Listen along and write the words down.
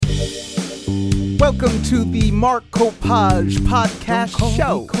Welcome to the Mark Copage podcast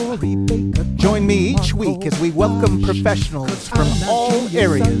show. Join me each week as we welcome professionals from all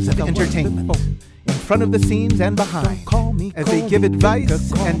areas of entertainment, in front of the scenes and behind, as they give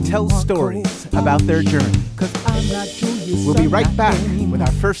advice and tell stories about their journey. We'll be right back with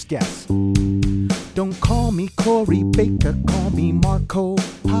our first guest. Don't call me Corey Baker, call me Mark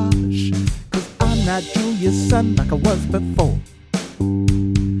Copage, 'cause I'm not Julia's son like I was before.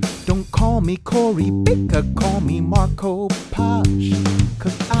 Don't call me Corey Baker, call me Marco Page,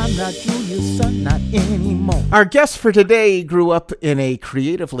 'cause I'm not Julia's son, not anymore. Our guest for today grew up in a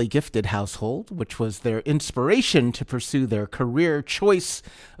creatively gifted household, which was their inspiration to pursue their career choice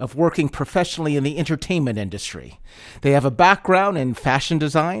of working professionally in the entertainment industry. They have a background in fashion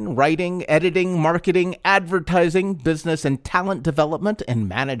design, writing, editing, marketing, advertising, business and talent development and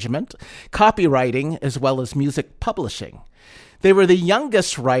management, copywriting, as well as music publishing. They were the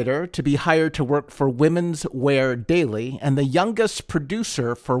youngest writer to be hired to work for Women's Wear Daily and the youngest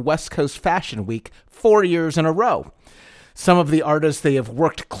producer for West Coast Fashion Week 4 years in a row. Some of the artists they have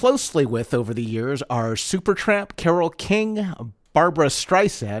worked closely with over the years are Supertramp, Carole King, Barbra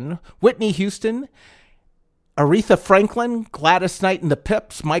Streisand, Whitney Houston, Aretha Franklin, Gladys Knight and the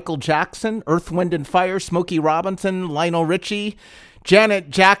Pips, Michael Jackson, Earth, Wind and Fire, Smokey Robinson, Lionel Richie, Janet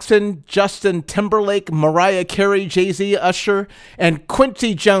Jackson, Justin Timberlake, Mariah Carey, Jay-Z, Usher, and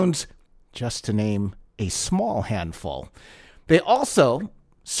Quincy Jones, just to name a small handful. They also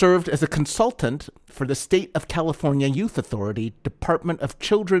served as a consultant for the State of California Youth Authority, Department of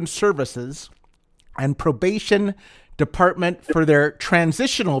Children's Services, and Probation Department for their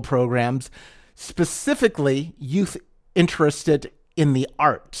transitional programs, specifically youth interested in the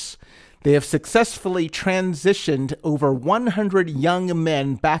arts. They have successfully transitioned over 100 young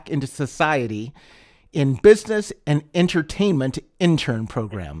men back into society in business and entertainment intern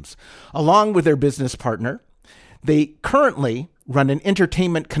programs. Along with their business partner, they currently run an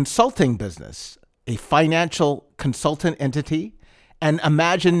entertainment consulting business, a financial consultant entity, and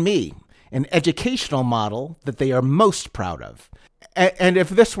Imagine Me, an educational model that they are most proud of. And if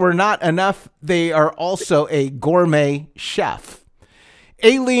this were not enough, they are also a gourmet chef.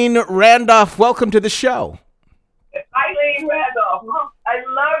 Aileen Randolph, welcome to the show. Aileen Randolph. I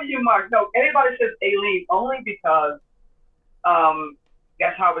love you, Mark. No, anybody says Aileen only because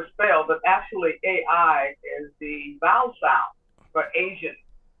that's how it's spelled, but actually AI is the vowel sound for Asian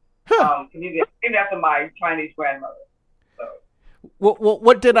community. Named after my Chinese grandmother. So. Well,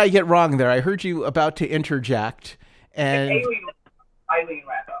 what did I get wrong there? I heard you about to interject. And Aileen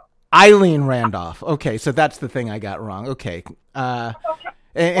Randolph. Aileen Randolph. Okay, so that's the thing I got wrong. Okay.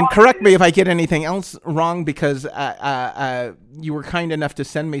 And correct me if I get anything else wrong, because you were kind enough to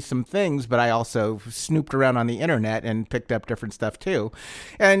send me some things, but I also snooped around on the internet and picked up different stuff too.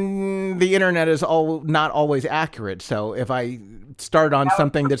 And the internet is not always accurate, so if I start on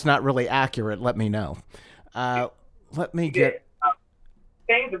something that's not really accurate, let me know. Let me get...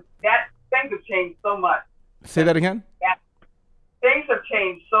 Things have changed so much. Say that again? Things have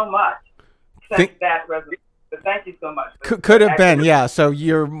changed so much since that resolution. But thank you so much. Could have been, yeah. So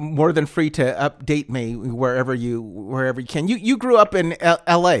you're more than free to update me wherever you can. You grew up in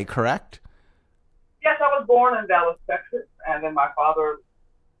L.A., correct? Yes, I was born in Dallas, Texas, and then my father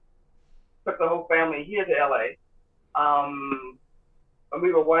took the whole family here to L.A. When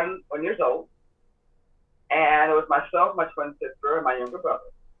we were one years old, and it was myself, my twin sister, and my younger brother,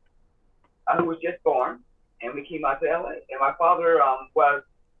 who was just born, and we came out to L.A. And my father was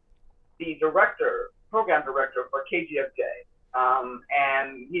the program director for KGFJ,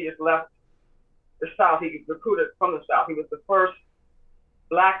 and he just left the South. He was recruited from the South. He was the first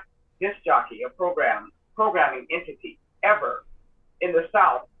black disc jockey, a programming entity ever in the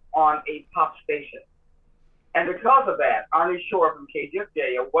South on a pop station. And because of that, Arnie Shore from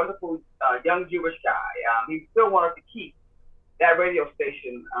KGFJ, a wonderful young Jewish guy, he still wanted to keep that radio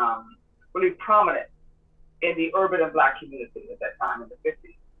station really prominent in the urban and black community at that time in the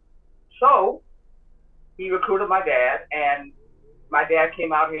 50s. So he recruited my dad, and my dad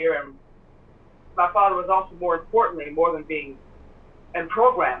came out here, and my father was also, more than being in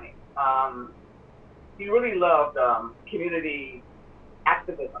programming, he really loved community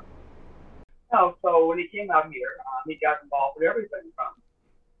activism. So when he came out here, he got involved with everything from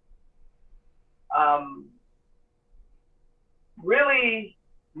really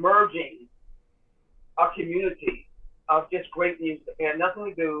merging a community of just great music. It had nothing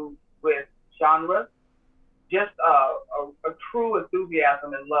to do with genre, just a true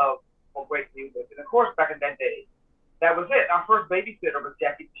enthusiasm and love for great music. And of course, back in that day, that was it. Our first babysitter was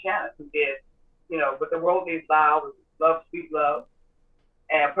Jackie Shannon, who did, What the World Needs Now, Love, Sweet Love.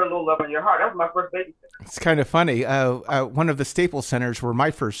 and put a little love in your heart. That was my first babysitter. It's kind of funny. One of the Staples Centers were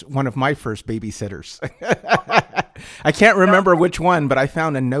one of my first babysitters. I can't remember which one, but I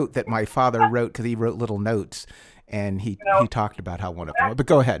found a note that my father wrote because he wrote little notes, and he talked about how one of them. But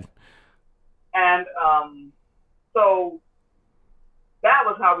go ahead. And so that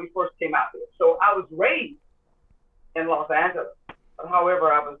was how we first came out here. So I was raised in Los Angeles.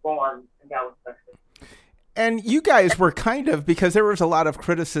 However, I was born in Dallas, Texas. And you guys were kind of, because there was a lot of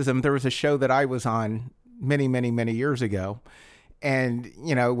criticism. There was a show that I was on many, many, many years ago. And,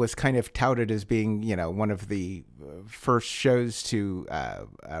 it was kind of touted as being, one of the first shows to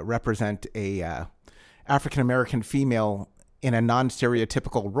represent a African-American female in a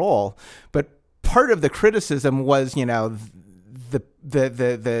non-stereotypical role. But part of the criticism was,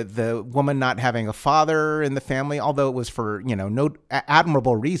 the woman not having a father in the family, although it was for, no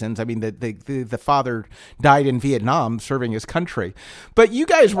admirable reasons. I mean, the father died in Vietnam serving his country. But you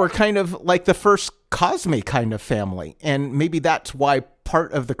guys were kind of like the first Cosme kind of family. And maybe that's why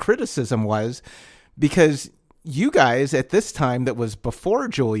part of the criticism was because you guys at this time that was before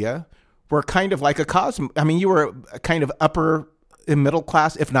Julia were kind of like a Cosme. I mean, you were kind of upper in middle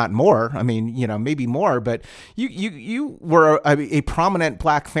class, if not more. I mean, maybe more, but you were a prominent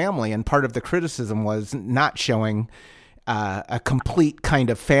black family, and part of the criticism was not showing a complete kind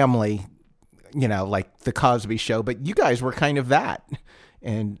of family, like the Cosby Show. But you guys were kind of that,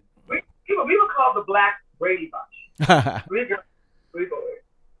 and we were called the Black Brady Bunch.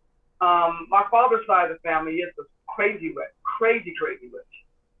 My father's side of the family is crazy rich, crazy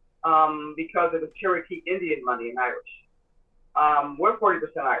because of the Cherokee Indian money and Irish. We're 40%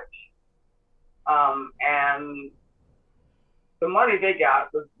 Irish. And the money they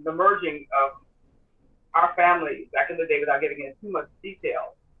got was the merging of our family back in the day, without getting into too much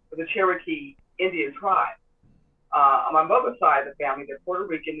detail, with the Cherokee Indian tribe. On my mother's side of the family, they're Puerto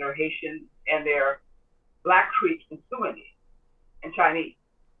Rican, they're Haitian, and they're Black Creek and Sioux Indian and Chinese.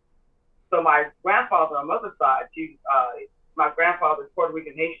 So my grandfather on my mother's side, my grandfather's Puerto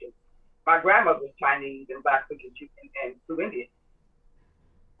Rican Haitian. My grandmother's Chinese and Black Creek and Sioux Indian.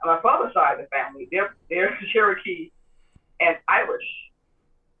 On my father's side of the family, they're Cherokee and Irish.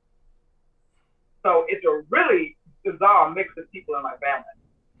 So it's a really bizarre mix of people in my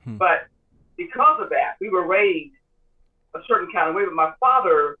family. But because of that, we were raised a certain kind of way. But my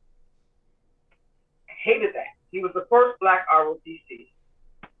father hated that. He was the first Black ROTC.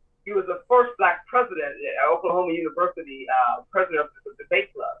 He was the first Black president at Oklahoma University, president of the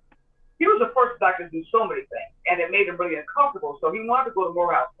debate club. He was the first Black to do so many things, and it made him really uncomfortable. So he wanted to go to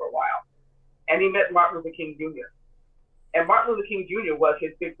Morehouse for a while, and he met Martin Luther King Jr. And Martin Luther King Jr. was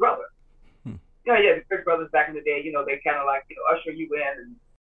his big brother. The big brothers back in the day, they kind of like, usher you in. And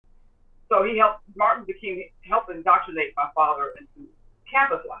so Martin Luther King helped indoctrinate my father into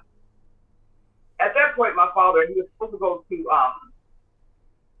campus life. At that point, my father, he was supposed to go to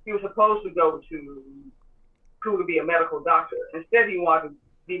school to be a medical doctor. Instead, he wanted to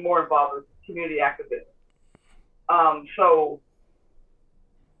be more involved with community activism. So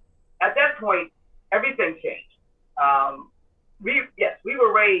at that point, everything changed. We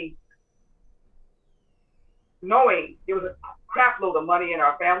were raised knowing there was a crap load of money in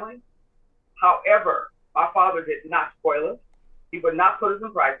our family. However, my father did not spoil us. He would not put us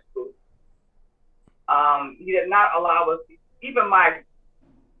in private school. He did not allow us. Even my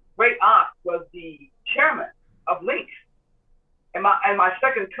great aunt was the chairman of Lynx. And my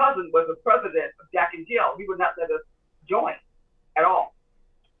second cousin was the president of Jack and Jill. He would not let us join at all.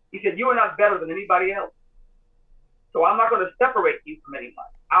 He said, "You are not better than anybody else. So I'm not going to separate you from anyone.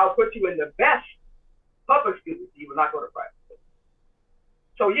 I'll put you in the best public schools. You will not go to private school."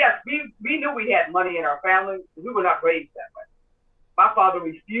 So yes, we knew we had money in our family. We were not raised that way. My father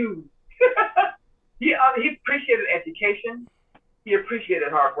refused. He appreciated education. He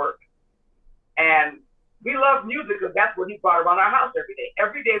appreciated hard work. And we loved music because that's what he brought around our house every day.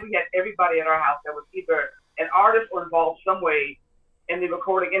 Every day we had everybody at our house that was either an artist or involved some way in the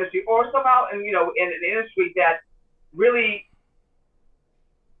recording industry, or somehow in an industry that really,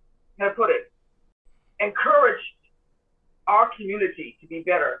 how to put it, encouraged our community to be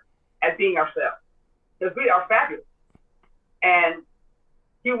better at being ourselves. Because we are fabulous. And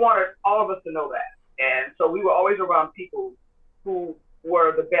he wanted all of us to know that. And so we were always around people who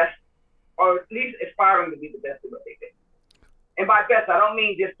were the best, or at least aspiring to be the best at what they did. And by best, I don't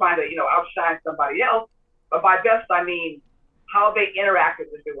mean just trying to, outshine somebody else, but by best, I mean how they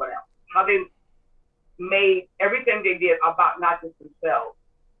interacted with everyone else, how they made everything they did about not just themselves,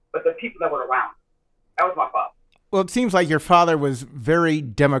 but the people that were around. That was my father. Well, it seems like your father was very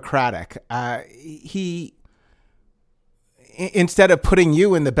democratic. instead of putting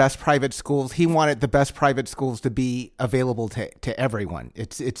you in the best private schools, he wanted the best private schools to be available to everyone.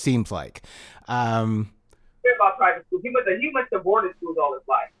 It seems like. About private schools, he went to boarding schools all his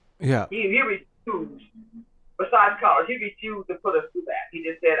life. Yeah. He refused. Besides college, he refused to put us through that. He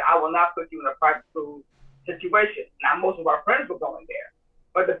just said, "I will not put you in a private school situation." Now, most of our friends were going there,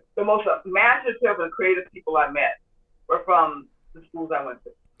 but the most imaginative and creative people I met were from the schools I went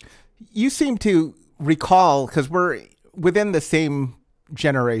to. You seem to recall, because we're within the same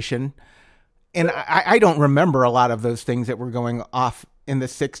generation, and I don't remember a lot of those things that were going off in the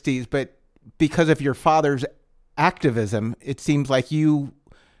 60s, but because of your father's activism, it seems like you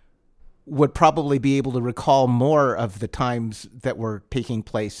would probably be able to recall more of the times that were taking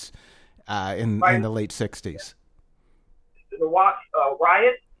place in the late 60s. The Watts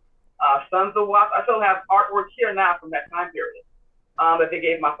riot, Sons of Watts. I still have artwork here now from that time period that they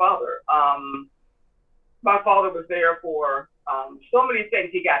gave my father. My father was there for so many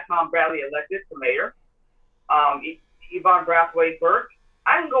things. He got Tom Bradley elected to mayor. Yvonne Brathwaite Burke.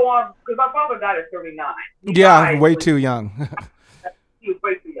 I can go on because my father died at 39. Way too young. He was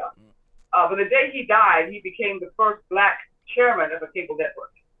way too young. But the day he died, he became the first black chairman of a cable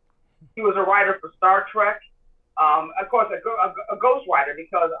network. He was a writer for Star Trek. Of course, a ghostwriter,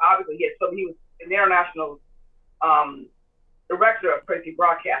 because obviously he was an international director of crazy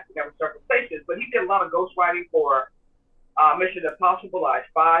broadcasting at several stations. But he did a lot of ghostwriting for Mission Impossible, I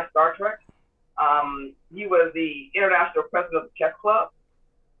Spy, Star Trek. He was the international president of the Chess Club,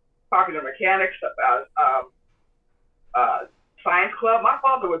 Popular Mechanics, Science Club. My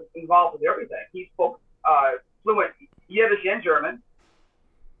father was involved with everything. He spoke fluent Yiddish and German.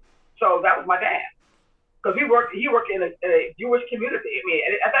 So that was my dad. Because he worked in a Jewish community. I mean,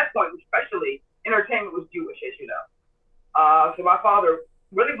 at that point, especially, entertainment was Jewish, as you know. So my father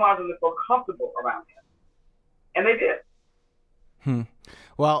really wanted them to feel comfortable around him. And they did.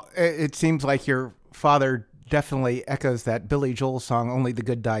 Well, it seems like your father definitely echoes that Billy Joel song, Only the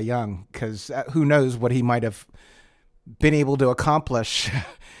Good Die Young, because who knows what he might have been able to accomplish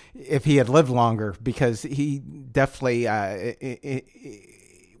if he had lived longer, because he definitely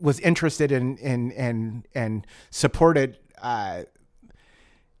was interested in and supported. I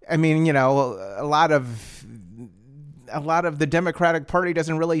mean, you know, a lot of the Democratic Party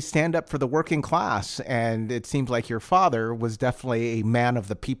doesn't really stand up for the working class, and it seems like your father was definitely a man of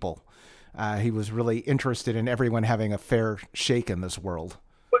the people. He was really interested in everyone having a fair shake in this world.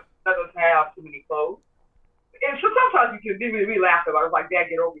 But doesn't have too many clothes. And sometimes you can be laughed about it. It's like, Dad,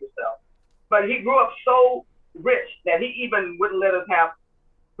 get over yourself. But he grew up so rich that he even wouldn't let us have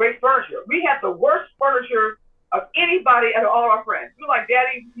great furniture. We had the worst furniture of anybody and all our friends. We were like,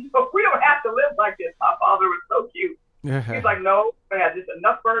 Daddy, we don't have to live like this. My father was so cute. He's like, no, we have just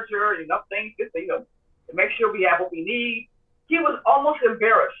enough furniture, enough things, just to make sure we have what we need. He was almost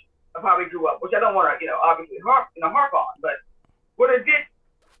embarrassed of how we grew up, which I don't want to, obviously harp on. But what it did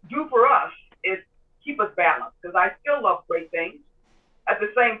do for us is keep us balanced, because I still love great things. At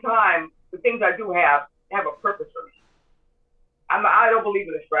the same time, the things I do have a purpose for me. I don't believe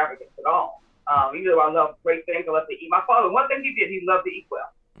in extravagance at all. Even though I love great things, I love to eat. My father, one thing he did, he loved to eat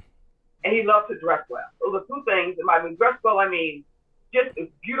well. And he loved to dress well. Those are two things. And I mean, dress well, I mean, just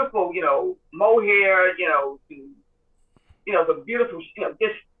beautiful, mohair, the beautiful,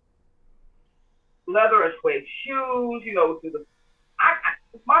 just leather and suede shoes,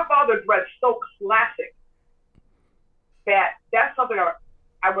 my father dressed so classic that's something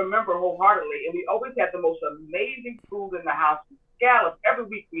I remember wholeheartedly. And we always had the most amazing food in the house. Scallops. Every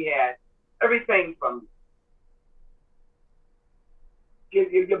week we had everything from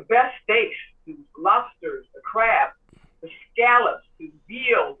your best steaks to lobsters, the crab, the scallops, to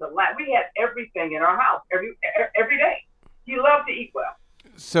veal, to lamb. We had everything in our house every day. He loved to eat well.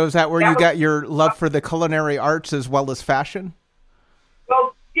 So is that where you got your love for the culinary arts as well as fashion?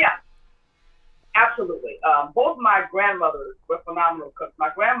 Well, yeah, absolutely. Both my grandmothers were phenomenal cooks. My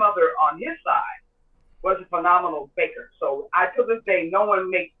grandmother on his side was a phenomenal baker. So to this day, no one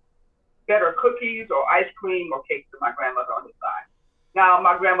makes better cookies or ice cream or cakes than my grandmother on his side. Now,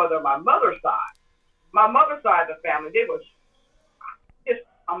 my grandmother on my mother's side of the family, they were just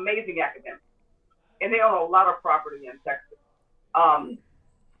amazing academics. And they own a lot of property in Texas.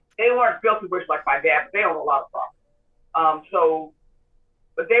 They weren't filthy rich like my dad, but they own a lot of property.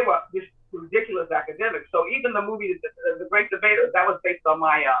 But they were just ridiculous academics. So even the movie, The Great Debaters, that was based on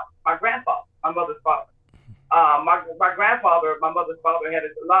my grandfather, my mother's father. My grandfather, my mother's father, had a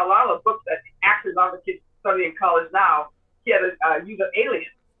lot of books that actors on the kids study in college now. He had a use of Aileen.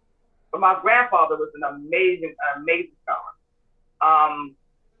 But my grandfather was an amazing scholar.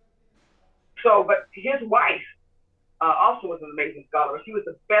 But his wife, also was an amazing scholar. She was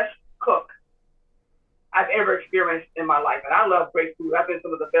the best cook I've ever experienced in my life. And I love great food. I've been to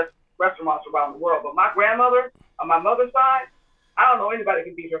some of the best restaurants around the world. But my grandmother, on my mother's side, I don't know anybody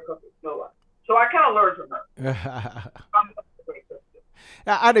can beat her cooking. No one. So I kind of learned from her.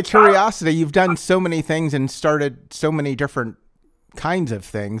 Out of curiosity, you've done so many things and started so many different kinds of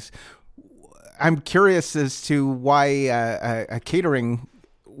things. I'm curious as to why catering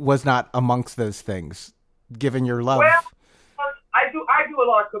was not amongst those things, given your love. Well, I do a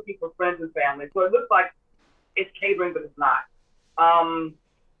lot of cooking for friends and family, so it looks like it's catering, but it's not. I'm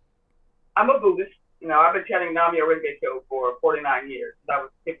a Buddhist. You know, I've been chanting Nam-myoho Renge Kyo for 49 years. Since I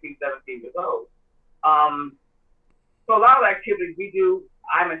was 16, 17 years old. So a lot of the activities we do,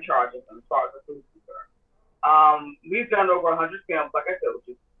 I'm in charge of them as far as the food is concerned. We've done over 100 films, like I told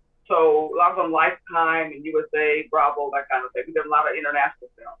you. So a lot of them Lifetime and USA, Bravo, that kind of thing. We did a lot of international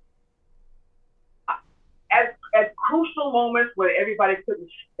films. At crucial moments where everybody couldn't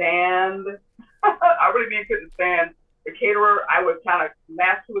stand, I really mean couldn't stand the caterer, I would kind of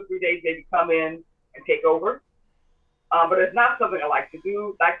last 2 or 3 days, they'd come in and take over. But it's not something I like to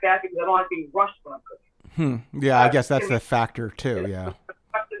do like that because I don't like being rushed when I'm cooking. Yeah, I guess that's a factor too, yeah.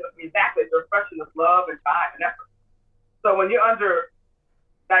 Exactly, it's a reflection of love and time and effort. So when you're under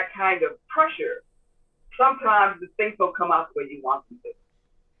that kind of pressure, sometimes the things don't come out the way you want them to.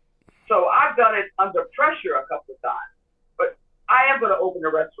 So I've done it under pressure a couple of times, but I am going to open a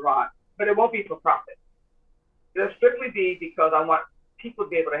restaurant, but it won't be for profit. It'll strictly be because I want people to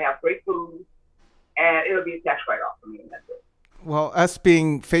be able to have great food, and it'll be a tax write-off for me, and that's it. Well, us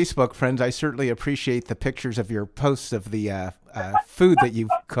being Facebook friends, I certainly appreciate the pictures of your posts of the food that you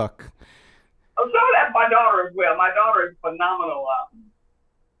cook. Oh, some of that's my daughter as well. My daughter is a phenomenal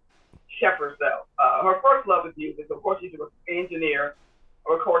chef herself. Her first love is music. Of course, she's an engineer,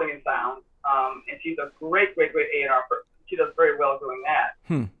 recording and sound, and she's a great A&R person. She does very well doing that.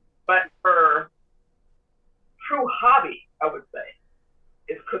 But her true hobby, I would say,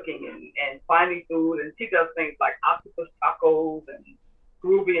 is cooking and finding food, and she does things like octopus tacos and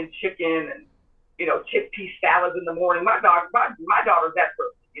Peruvian chicken and chickpea salads in the morning. My daughter's that person.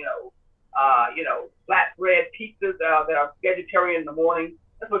 Flatbread pizzas that are vegetarian in the morning.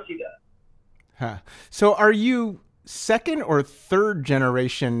 That's what she does. So, are you second or third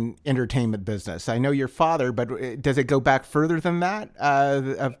generation entertainment business? I know your father, but does it go back further than that?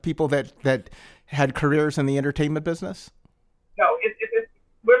 Of people that had careers in the entertainment business? No,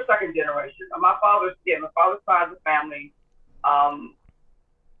 we're second generation. My father's side of the family,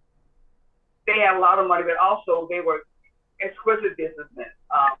 they had a lot of money, but also they were exquisite businessmen.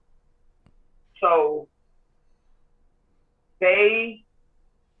 So they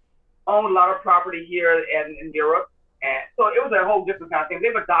owned a lot of property here and in Europe, and so it was a whole different kind of thing. They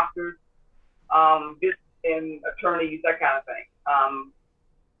were doctors, business and attorneys, that kind of thing.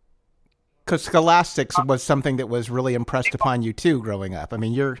 Because scholastics was something that was really impressed upon you too, growing up. I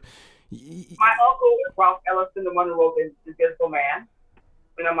mean, my uncle is Ralph Ellison, the one who wrote The Invisible Man.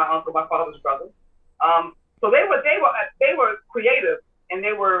 My uncle, my father's brother. So they were creative and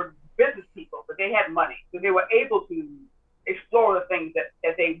they were business people, but they had money, so they were able to explore the things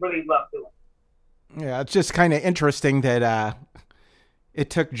that they really loved doing. Yeah, it's just kind of interesting that it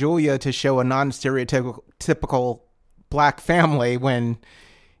took Julia to show a non-stereotypical black family when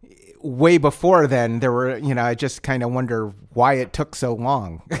way before then there were, I just kind of wonder why it took so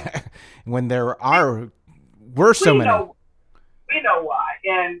long when were so many. We know why,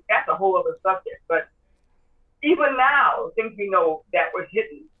 and that's a whole other subject. But even now, things we know that were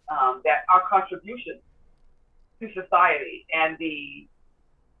hidden, that our contribution to society and the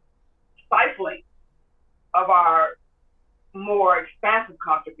stifling of our more expansive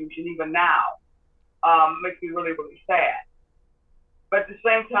contribution, even now, makes me really, really sad. But at the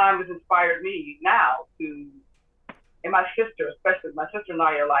same time, it's inspired me now to, and my sister especially, my sister and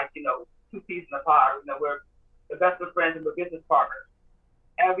I are like, two peas in a pod. We're the best of friends and we're business partners.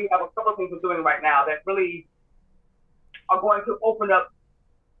 And we have a couple of things we're doing right now that really are going to open up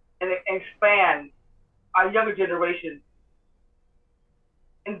and expand our younger generation's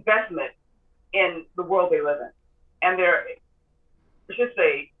investment in the world they live in. And they're, I should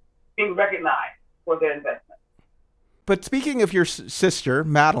say, being recognized for their investment. But speaking of your sister,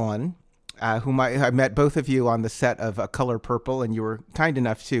 Madeline, whom I met both of you on the set of A Color Purple, and you were kind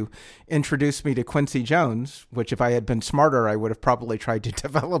enough to introduce me to Quincy Jones, which if I had been smarter, I would have probably tried to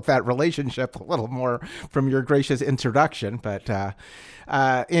develop that relationship a little more from your gracious introduction. But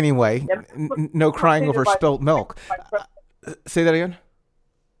anyway, no crying over spilt milk. Say that again?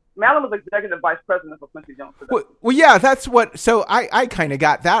 Madeline was executive vice president for Quincy Jones Productions. Well, yeah, that's what. So I kind of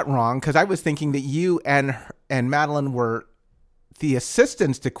got that wrong because I was thinking that you and Madeline were the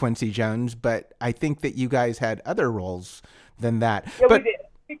assistants to Quincy Jones, but I think that you guys had other roles than that. Yeah, but, we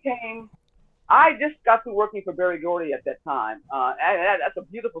did. I just got through working for Berry Gordy at that time. And that's a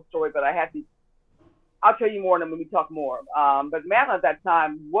beautiful story, but I'll tell you more when we talk more. But Madeline at that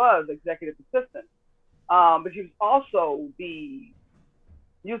time was executive assistant, but she was also the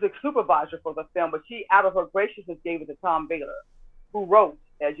music supervisor for the film. But she, out of her graciousness, gave it to Tom Baylor, who wrote,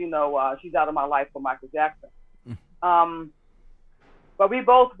 as you know, She's Out of My Life for Michael Jackson. But we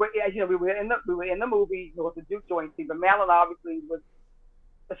both were, we were in the movie with the Duke joint team. But Madeline obviously was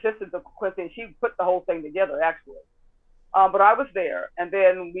assistant to Quincy, and she put the whole thing together, actually. But I was there, and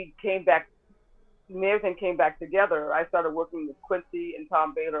then we came back. When everything came back together, I started working with Quincy and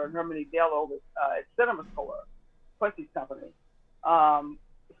Tom Baylor and Hermione Dello at Cinema Score, Quincy's company,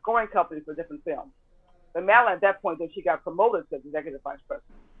 scoring company for different films. But Madeline, at that point, then she got promoted to executive vice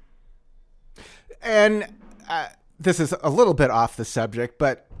president. And this is a little bit off the subject,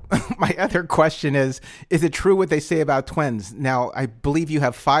 but my other question is it true what they say about twins? Now, I believe you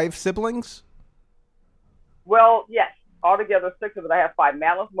have 5 siblings? Well, yes. Altogether, 6 of it. I have 5.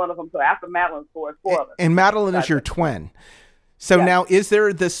 Madeline's one of them, so after Madeline's 4 of us. And Madeline is your twin. So yes. Now, is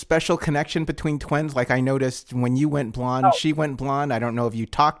there this special connection between twins? Like I noticed when you went blonde, she went blonde. I don't know if you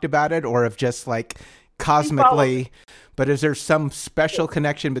talked about it or if just like cosmically, but is there some special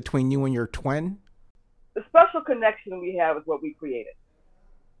connection between you and your twin? The special connection we have is what we created.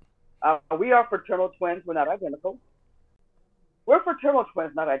 We are fraternal twins. We're not identical. We're fraternal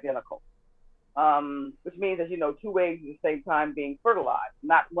twins, not identical. Which means, as you know, 2 eggs at the same time being fertilized,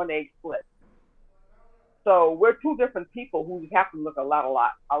 not 1 egg split. So we're 2 different people who happen to look a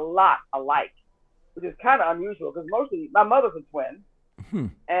lot alike, which is kind of unusual because mostly my mother's a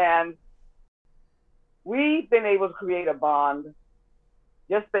twin, and we've been able to create a bond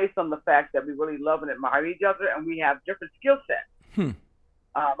just based on the fact that we really love and admire each other, and we have different skill sets.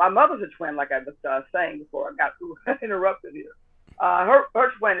 My mother's a twin, like I was saying before I got interrupted here.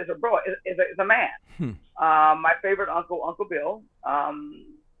 Her twin is a boy, is a man. My favorite uncle, Uncle Bill,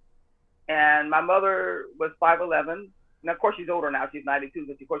 and my mother was 5'11", and of course she's older now. She's 92,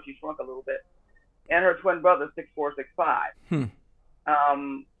 but of course she shrunk a little bit. And her twin brother, 6'4",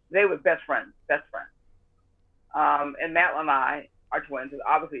 6'5". They were best friends. And Madeline and I are twins,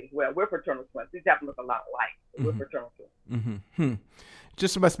 obviously as well. We're fraternal twins. These happen to look a lot alike. So we're fraternal twins.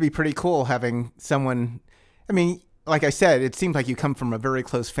 Just must be pretty cool having someone. I mean, like I said, it seems like you come from a very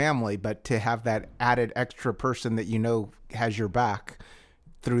close family, but to have that added extra person that you know has your back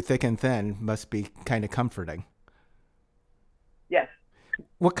through thick and thin must be kind of comforting. Yes.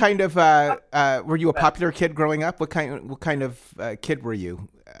 What kind of were you a popular kid growing up? What kind of kid were you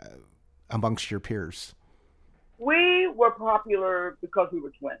amongst your peers? We were popular because we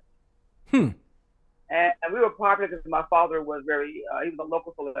were twins. And we were popular because my father was he was a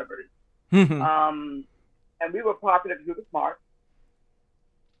local celebrity. And we were popular because we were smart.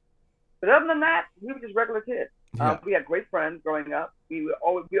 But other than that, we were just regular kids. We had great friends growing up. We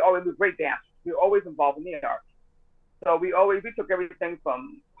were great dancers. We were always involved in the arts. So we took everything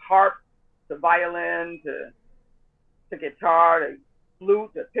from harp to violin to guitar to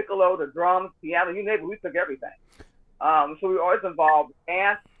flute to piccolo to drums, piano, you name it. We took everything. So we were always involved in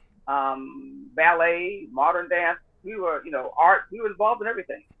dance, ballet, modern dance. We were, art. We were involved in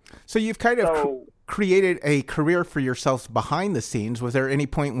everything. So you've kind of created a career for yourselves behind the scenes. Was there any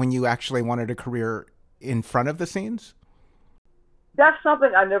point when you actually wanted a career in front of the scenes? That's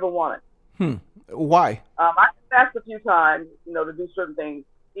something I never wanted. Why? I was asked a few times, to do certain things.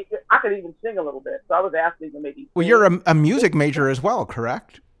 I could even sing a little bit, so I was asked to even maybe. Well, you're a music major as well,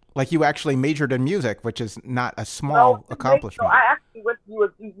 correct? Like you actually majored in music, which is not a small accomplishment. So I actually went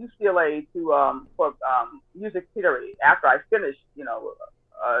to UCLA for music theory after I finished,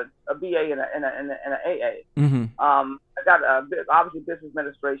 a BA and an AA. I got obviously business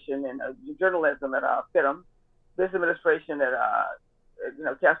administration and journalism at FITM, business administration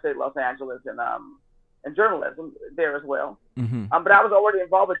at Cal State Los Angeles, and journalism there as well. But I was already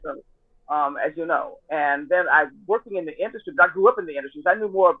involved with journalism, as you know. And then I working in the industry. I grew up in the industry, so I knew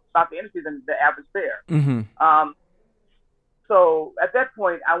more about the industry than the average bear. So at that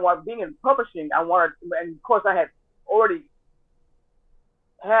point, being in publishing, and of course I had already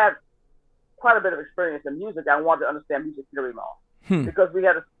had quite a bit of experience in music. I wanted to understand music theory more because we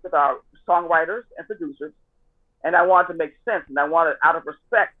had to with our songwriters and producers, and I wanted to make sense, and I wanted, out of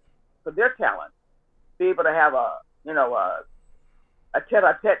respect for their talent, be able to have a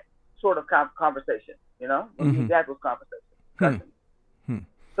tete-a-tete sort of conversation, that was conversation.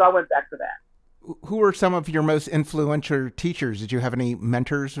 So so I went back to that. Who were some of your most influential teachers? Did you have any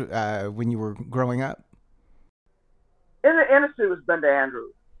mentors when you were growing up? In the industry was Brenda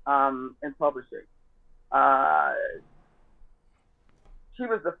Andrews in publishing. She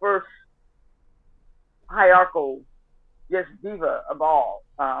was the first hierarchical, just diva of all.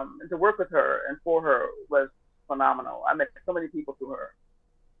 And to work with her and for her was phenomenal. I met so many people through her.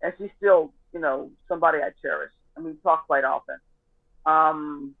 And she's still, somebody I cherish. I mean, we talk quite often.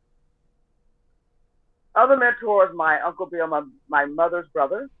 Other mentors, my Uncle Bill, my mother's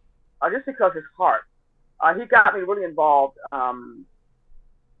brother, just because his heart. He got me really involved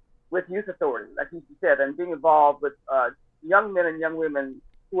with youth authority, like you said, and being involved with young men and young women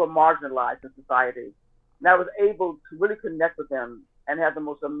who are marginalized in society. And I was able to really connect with them and have the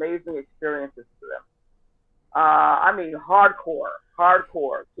most amazing experiences with them. I mean,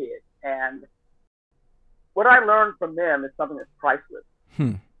 hardcore kids. And what I learned from them is something that's priceless.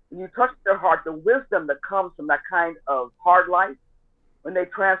 When you touch their heart, the wisdom that comes from that kind of hard life, when they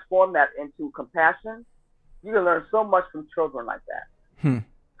transform that into compassion, you can learn so much from children like that.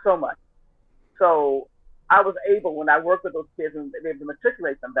 So much. So I was able, when I worked with those kids and they to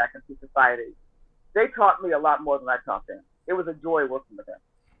matriculate them back into society, they taught me a lot more than I taught them. It was a joy working with them.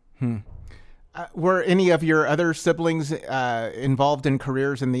 Were any of your other siblings involved in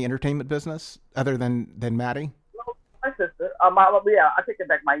careers in the entertainment business other than Maddie? No, my sister. I take it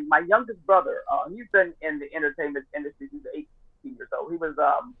back. My youngest brother, he's been in the entertainment industry since 18 years old. He was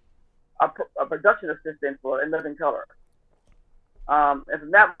a production assistant for In Living Color. And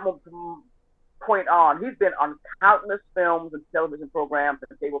from that point on, he's been on countless films and television programs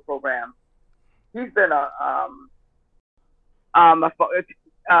and cable programs. He's been a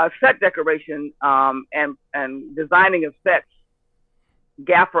set decoration and designing of sets,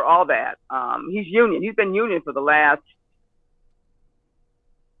 gaffer, all that. He's union. He's been union for the last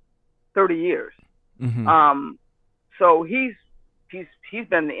 30 years. So he's been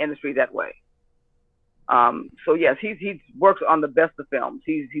in the industry that way. So yes, he works on the best of films.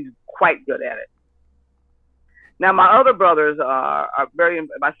 He's quite good at it. Now my other brothers are very.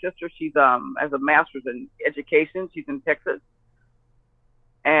 My sister, she's has a master's in education. She's in Texas,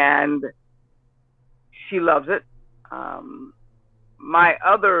 and she loves it. My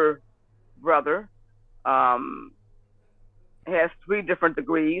other brother has 3 different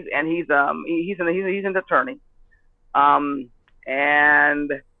degrees, and he's an attorney. And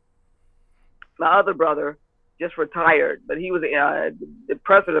my other brother just retired, but he was the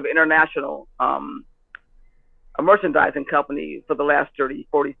president of International a merchandising company for the last 30,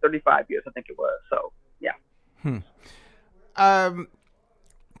 40, 35 years, I think it was. So, yeah.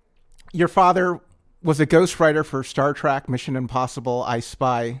 Your father was a ghostwriter for Star Trek, Mission Impossible, I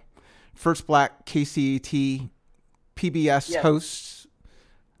Spy, first black KCET PBS host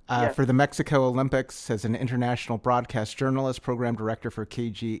for the Mexico Olympics, as an international broadcast journalist, program director for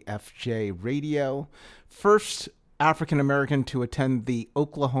KGFJ Radio, first African-American to attend the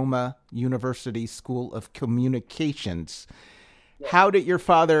Oklahoma University School of Communications. How did your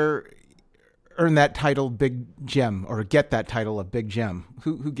father earn that title, Big Gem, or get that title of Big Gem?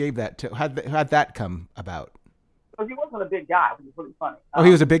 Who gave that to? How'd that come about? Well, he wasn't a big guy, which is really funny.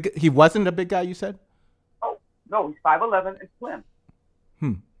 He wasn't a big guy, you said? Oh, no, he's 5'11" and slim.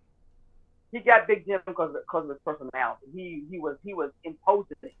 He got Big Jim because of his personality. He was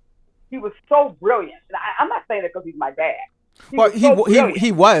imposing. He was so brilliant. And I'm not saying that because he's my dad.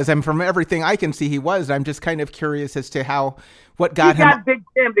 He was, and from everything I can see, he was. I'm just kind of curious as to what got him. He got Big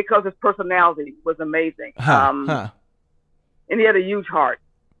Jim because his personality was amazing. And he had a huge heart.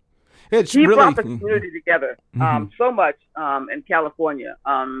 He brought the community together so much in California.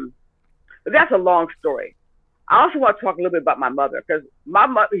 But that's a long story. I also want to talk a little bit about my mother, because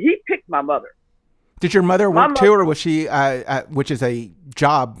he picked my mother. Did your mother work too, or was she, which is a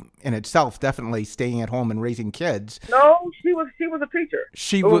job in itself, definitely staying at home and raising kids? No, she was a teacher.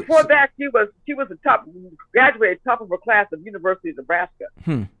 Before that, she was graduated top of her class of University of Nebraska.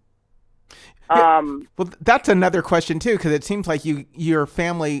 Well, that's another question too, because it seems like your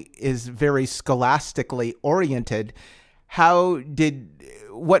family is very scholastically oriented.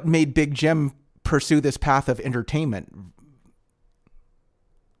 What made Big Jim pursue this path of entertainment?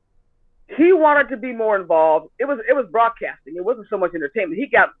 He wanted to be more involved. It was broadcasting. It wasn't so much entertainment. He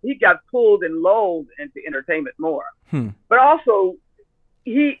got pulled and lulled into entertainment more. But also,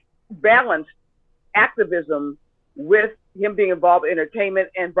 he balanced activism with him being involved in entertainment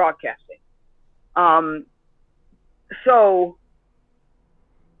and broadcasting. So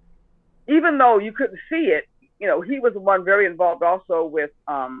even though you couldn't see it, he was the one very involved also with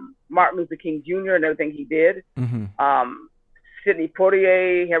Martin Luther King Jr. and everything he did. Sidney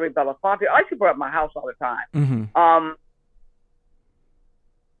Poitier, Harry Belafonte. I used to bring up my house all the time. Mm-hmm.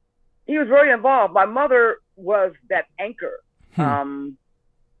 He was very involved. My mother was that anchor,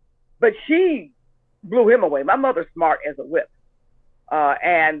 but she blew him away. My mother's smart as a whip,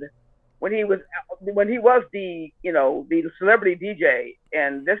 and when he was the the celebrity DJ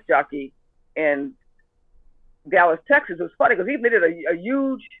and disc jockey in Dallas, Texas, it was funny because he made it a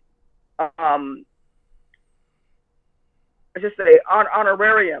huge, I should say,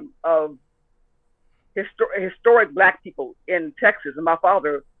 honorarium of historic Black people in Texas, and my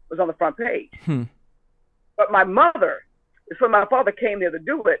father was on the front page. But my mother, it's when my father came there to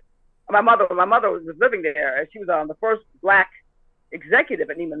do it. My mother was living there, and she was the first Black executive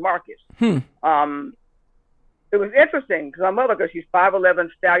at Neiman Marcus. It was interesting because my mother, because she's 5'11",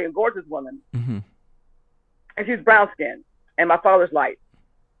 stallion, gorgeous woman, and she's brown skinned, and my father's light.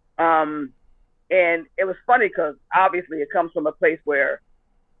 And it was funny because obviously it comes from a place where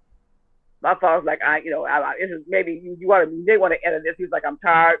my father's like, this is maybe they want to edit this. He's like, I'm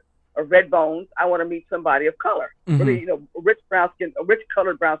tired of red bones. I want to meet somebody of color, really, a rich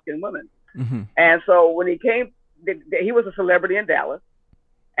colored brown skinned woman. And so when he came, he was a celebrity in Dallas,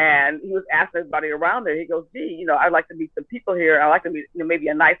 and he was asking everybody around there. He goes, gee, I'd like to meet some people here. I'd like to meet maybe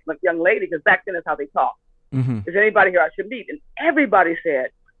a nice young lady, because back then is how they talk. Is there anybody here I should meet? And everybody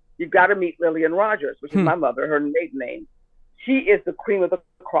said, you've got to meet Lillian Rogers, which is my mother, her maiden name. She is the cream of the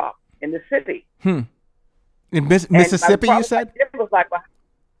crop in the city. In Mississippi, you said? It was like,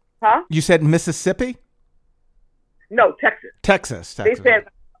 huh? You said Mississippi? No, Texas. Texas. They said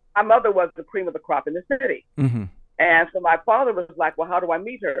my mother was the cream of the crop in the city. And so my father was like, well, how do I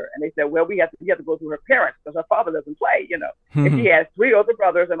meet her? And they said, well, you have to go through her parents, because her father doesn't play, And she has 3 older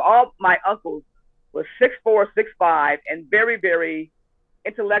brothers, and all my uncles were 6'4", 6'5", and very, very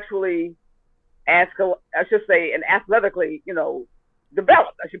intellectually, and athletically,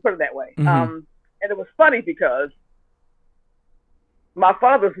 developed. I should put it that way. And it was funny because my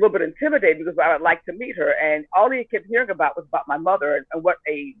father was a little bit intimidated because I would like to meet her, and all he kept hearing about was about my mother and what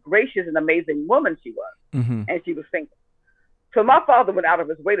a gracious and amazing woman she was, and she was single. So my father went out of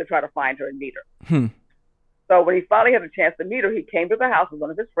his way to try to find her and meet her. So when he finally had a chance to meet her, he came to the house with one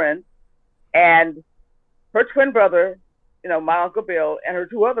of his friends, and her twin brother, my Uncle Bill, and her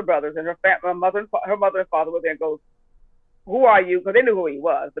 2 other brothers, and her mother and father were there, and goes, who are you? Because they knew who he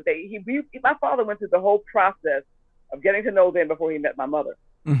was, but my father went through the whole process of getting to know them before he met my mother.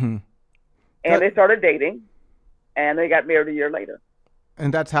 And they started dating, and they got married a year later.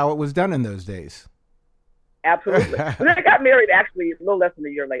 And that's how it was done in those days. Absolutely. They got married actually a little less than a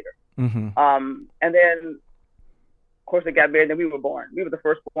year later. And then, of course, they got married, and then we were born. We were the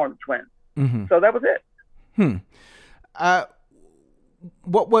first born twins. So that was it.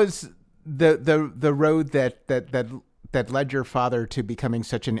 What was the road that led your father to becoming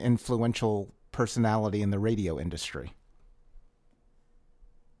such an influential personality in the radio industry?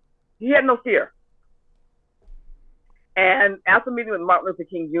 He had no fear. And after meeting with Martin Luther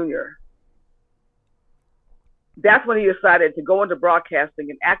King Jr., that's when he decided to go into broadcasting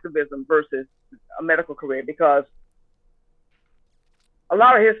and activism versus a medical career, because a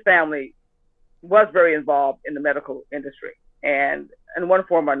lot of his family was very involved in the medical industry, and in one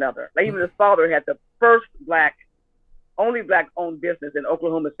form or another. Like even his father had the first only Black-owned business in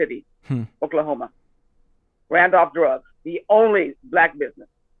Oklahoma City, Oklahoma. Randolph Drugs, the only Black business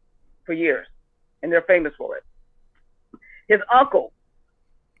for years, and they're famous for it. His uncle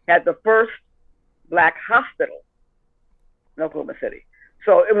had the first Black hospital in Oklahoma City.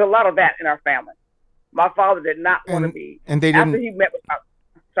 So it was a lot of that in our family. My father did not want to be. And they didn't. After he met with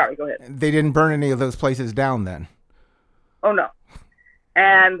sorry, go ahead. They didn't burn any of those places down then. Oh no.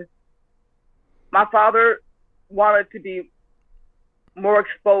 And my father wanted to be more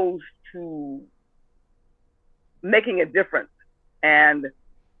exposed to making a difference, and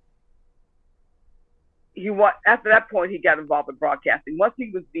after that point he got involved with broadcasting. Once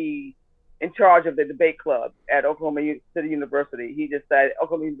he was in charge of the debate club at Oklahoma City University, he decided,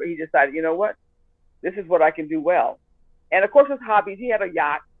 you know what, this is what I can do well. And of course his hobbies, he had a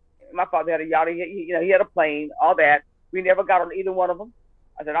yacht. My father had a yacht. He had a plane, all that. We never got on either one of them.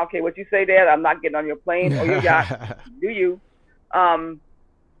 I said, okay, what you say, Dad, I'm not getting on your plane or your yacht. Do you?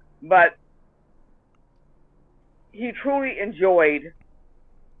 But he truly enjoyed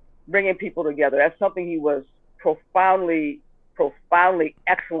bringing people together. That's something he was profoundly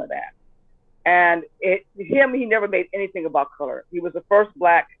excellent at. And he never made anything about color. He was the first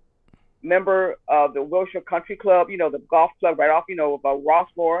Black member of the Wilshire Country Club, the golf club right off, of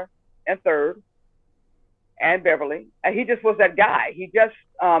Rossmore and 3rd and Beverly. And he just was that guy. He just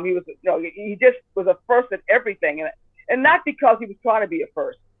was the first at everything. And not because he was trying to be a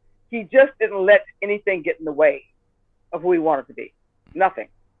first. He just didn't let anything get in the way of who he wanted to be. Nothing.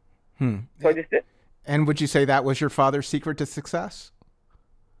 So he just did. And would you say that was your father's secret to success?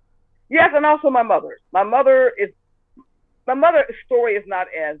 Yes, and also my mother's. My mother's story is not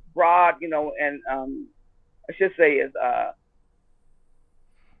as broad, and I should say is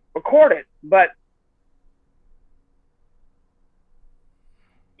recorded, but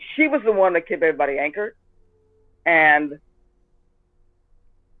she was the one that kept everybody anchored, and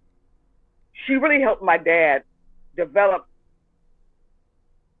she really helped my dad develop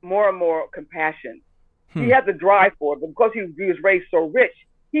more and more compassion. He had the drive for it, but because he was raised so rich,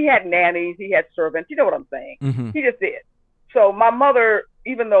 he had nannies, he had servants. You know what I'm saying? He just did. So my mother,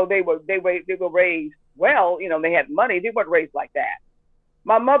 even though they were raised well, they had money, they weren't raised like that.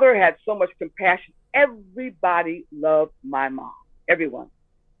 My mother had so much compassion. Everybody loved my mom, everyone.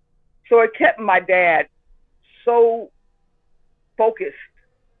 So it kept my dad so focused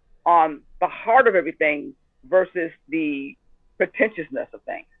on the heart of everything versus the pretentiousness of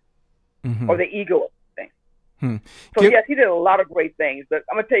things or the ego of things. So yes, he did a lot of great things. But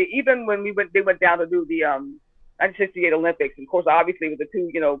I'm gonna tell you, even when they went down to do the 1968 Olympics, and of course, obviously with the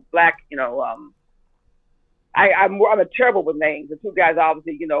two, black, I'm terrible with names. The two guys,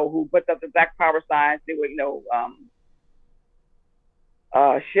 obviously, who put up the Black Power signs. They were,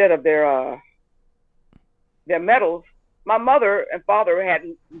 shed of their medals. My mother and father had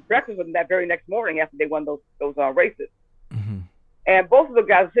breakfast with them that very next morning after they won those races. And both of the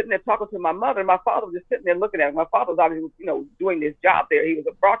guys were sitting there talking to my mother, and my father was just sitting there looking at him. My father was obviously, doing this job there. He was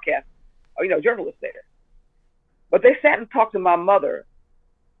a broadcast, journalist there. But they sat and talked to my mother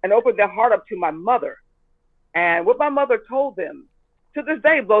and opened their heart up to my mother. And what my mother told them, to this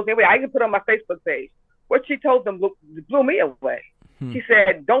day, blows me away. I can put it on my Facebook page. What she told them blew me away. She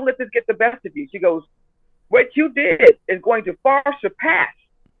said, "Don't let this get the best of you." She goes, "What you did is going to far surpass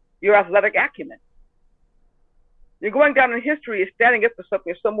your athletic acumen. You're going down in history as standing up for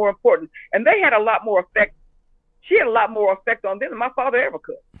something so more important." And they had a lot more effect. She had a lot more effect on them than my father ever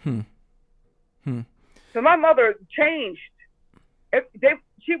could. So my mother changed.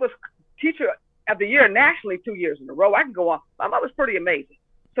 She was teacher of the year nationally 2 years in a row. I can go on. My mother's pretty amazing.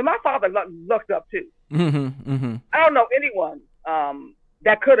 So my father looked up too. I don't know anyone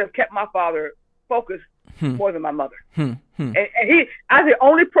that could have kept my father focused more than my mother. And I was the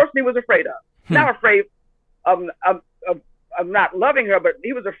only person he was afraid of. Not afraid of not loving her, but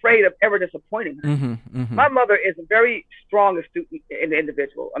he was afraid of ever disappointing her. My mother is a very strong, astute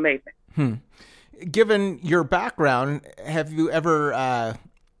individual. Amazing. Given your background, have you ever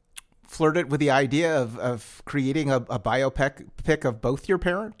flirted with the idea of creating a biopic of both your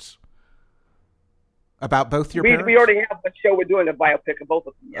parents? About both your parents? We already have a show. We're doing a biopic of both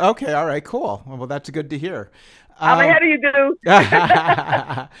of them. Yeah. Okay, all right, cool. Well, that's good to hear. How ahead of you, do?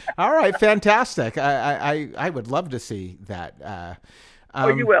 All right, fantastic. I would love to see that.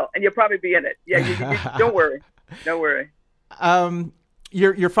 You will, and you'll probably be in it. Yeah, you don't worry. Don't worry.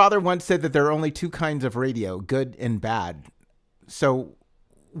 Your father once said that there are only two kinds of radio, good and bad. So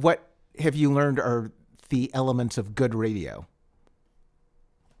what have you learned are the elements of good radio?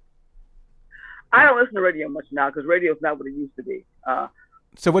 I don't listen to radio much now because radio is not what it used to be.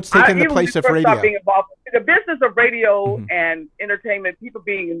 So what's taking the place of radio? Being involved in the business of radio and entertainment, people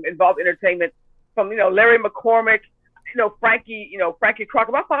being involved in entertainment, from Larry McCormick, Frankie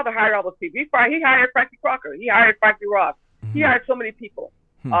Crocker. My father hired all those people. He hired Frankie Crocker. He hired Frankie Ross. He hired so many people.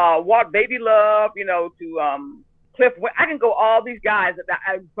 Walt Baby Love, to Cliff. I can go all these guys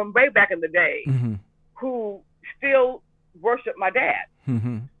from way back in the day who still worship my dad.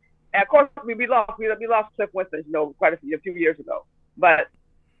 And of course, we lost Cliff Winston, quite a few years ago. But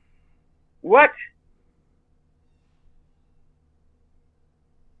what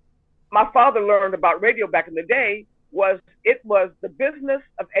my father learned about radio back in the day was the business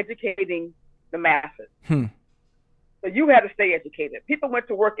of educating the masses. So you had to stay educated. People went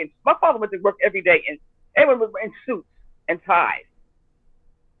to work, my father went to work every day, and everyone was in suits and ties.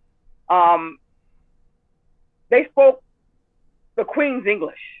 They spoke the Queen's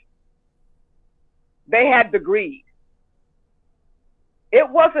English. They had degrees. It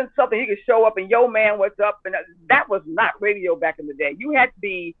wasn't something you could show up and, "Yo, man, what's up?" And that was not radio back in the day. You had to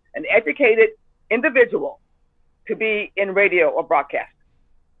be an educated individual to be in radio or broadcast.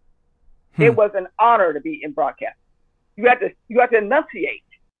 It was an honor to be in broadcast. You had to enunciate.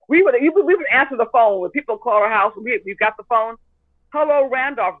 We would answer the phone when people call our house. We got the phone. "Hello,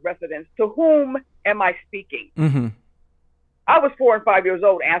 Randolph residents. To whom am I speaking?" I was 4 and 5 years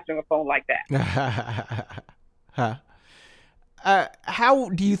old answering a phone like that. How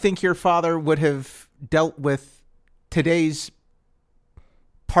do you think your father would have dealt with today's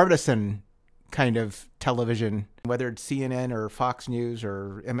partisan kind of television, whether it's CNN or Fox News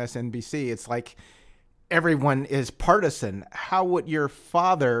or MSNBC, it's like everyone is partisan. How would your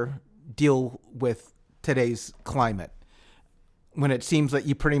father deal with today's climate when it seems that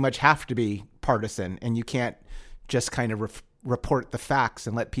you pretty much have to be partisan and you can't just kind of report the facts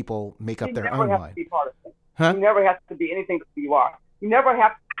and let people make up their own mind? You never have to be partisan. Huh? You never have to be anything who you are. You never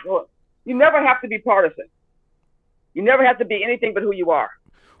have to be partisan. You never have to be anything but who you are.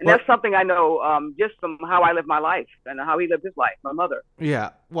 And that's something I know just from how I live my life and how he lived his life, my mother.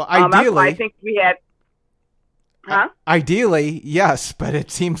 Yeah. Well, ideally, I think we had... Huh? Ideally, yes, but it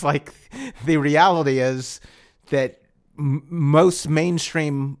seems like the reality is that most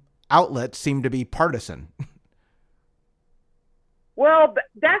mainstream outlets seem to be partisan. Well,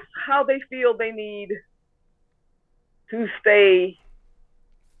 that's how they feel they need to stay,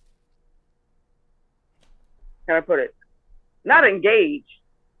 how can I put it, not engaged,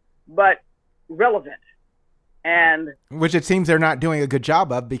 but relevant. And which it seems they're not doing a good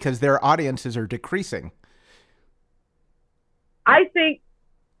job of because their audiences are decreasing. I think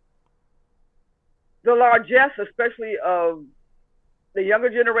the largesse, especially of the younger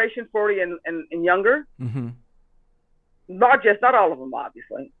generation, 40 and younger, mm-hmm. largesse, not all of them,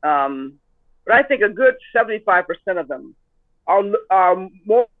 obviously, but I think a good 75% of them are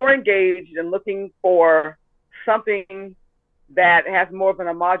more engaged and looking for something that has more of an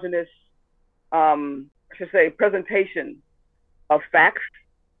homogeneous, presentation of facts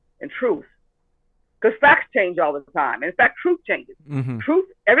and truth. Because facts change all the time. In fact, truth changes. Mm-hmm. Truth,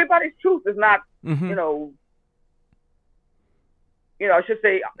 everybody's truth is not, mm-hmm. I should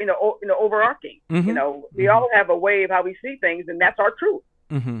say, overarching. Mm-hmm. We all have a way of how we see things, and that's our truth.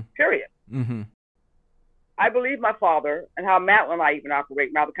 Mm-hmm. Period. Mm-hmm. I believe my father and how Matt and I even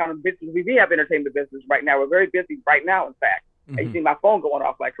operate now. The kind of business we have, entertainment business right now. We're very busy right now. In fact, mm-hmm. you see my phone going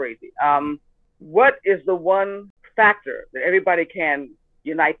off like crazy. What is the one factor that everybody can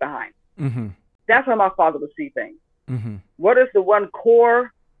unite behind? Mm-hmm. That's how my father would see things. Mm-hmm. What is the one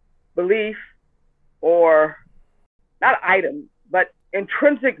core belief, or not item, but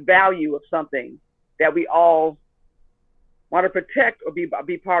intrinsic value of something that we all want to protect or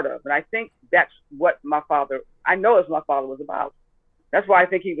be part of? And I think that's what my father was about. That's why I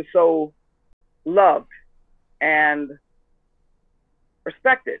think he was so loved and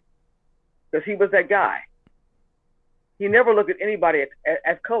respected, because he was that guy. He never looked at anybody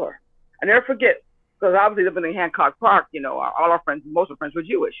as color. I never forget, because obviously living in Hancock Park, all our friends, most of our friends were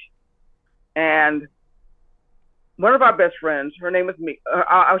Jewish. And one of our best friends, her name was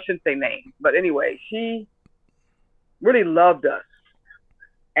I shouldn't say name, but anyway, she really loved us.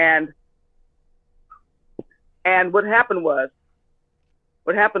 And what happened was,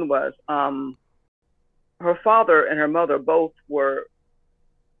 her father and her mother both were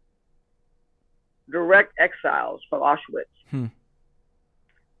direct exiles from Auschwitz.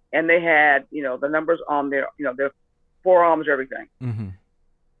 And they had, the numbers on their forearms, everything. Mm-hmm.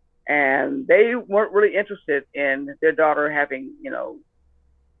 And they weren't really interested in their daughter having,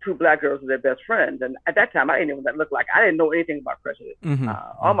 two black girls as their best friends. And at that time, I didn't know what that looked like. I didn't know anything about prejudice. Mm-hmm.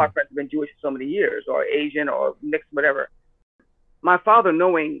 All my friends have been Jewish for so many years, or Asian, or mixed, whatever. My father,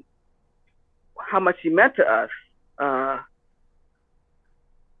 knowing how much he meant to us,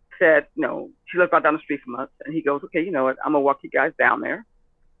 said, she lived right down the street from us. And he goes, okay, you know what? I'm going to walk you guys down there.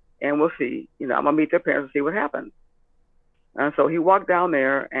 And we'll see, I'm going to meet their parents and see what happens. And so he walked down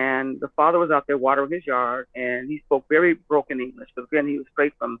there, and the father was out there watering his yard, and he spoke very broken English. But again, he was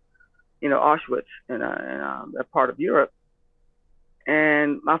straight from, Auschwitz and that part of Europe.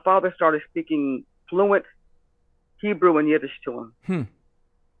 And my father started speaking fluent Hebrew and Yiddish to him.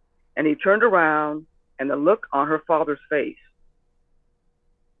 And he turned around, and the look on her father's face,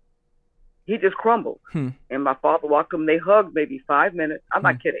 he just crumbled. And my father walked him. They hugged maybe 5 minutes. I'm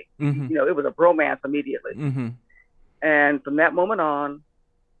not kidding. Mm-hmm. It was a bromance immediately. Mm-hmm. And from that moment on,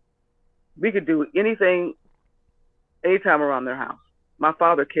 we could do anything, anytime around their house. My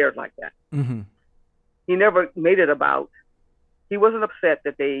father cared like that. Mm-hmm. He never made it about. He wasn't upset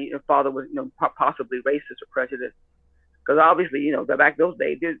that their father was, possibly racist or prejudiced, because obviously, back those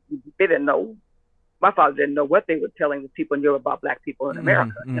days, they didn't know. My father didn't know what they were telling the people in Europe about black people in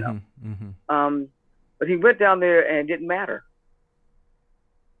America, Mm-hmm. But he went down there, and it didn't matter.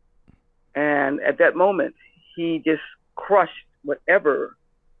 And at that moment, he just crushed whatever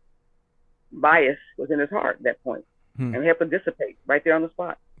bias was in his heart at that point, and helped him dissipate right there on the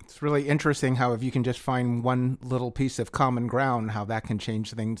spot. It's really interesting how if you can just find one little piece of common ground, how that can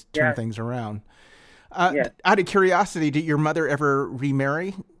change things, turn things around. Out of curiosity, did your mother ever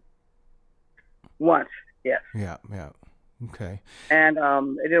remarry? Once. Yes. Yeah. Yeah. Okay. And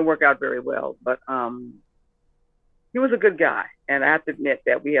it didn't work out very well, but he was a good guy. And I have to admit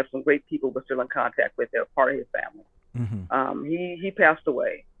that we have some great people we're still in contact with. They're part of his family. Mm-hmm. He passed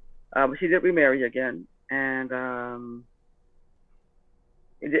away, but she did remarry again, and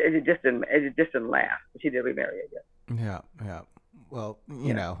it just didn't last. She did remarry again. Yeah. Yeah. Well,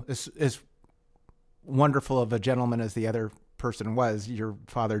 you know, as wonderful of a gentleman as the other person was, your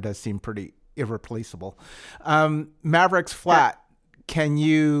father does seem pretty irreplaceable. Maverick's Flat. Can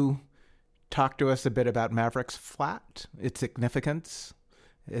you talk to us a bit about Maverick's Flat, its significance,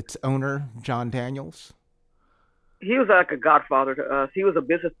 its owner, John Daniels? He was like a godfather to us. He was a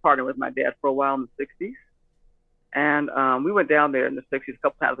business partner with my dad for a while in the 60s. And we went down there in the 60s a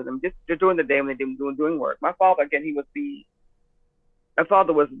couple times with him, just during the day when they were doing work. My father, again, my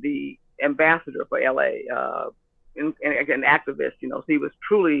father was the ambassador for LA, and an activist, you know, so he was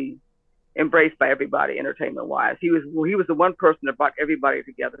truly embraced by everybody entertainment wise. He was the one person that brought everybody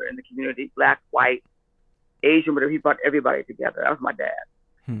together in the community, black, white, Asian, whatever. He brought everybody together. That was my dad.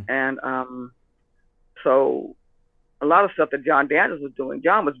 And so a lot of stuff that John Daniels was doing,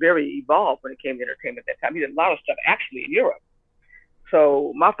 John was very evolved when it came to entertainment at that time. He did a lot of stuff actually in Europe.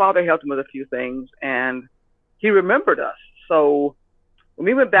 So my father helped him with a few things, and he remembered us. So when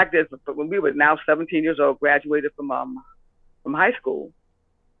we went back there, when we were now 17 years old, graduated from high school,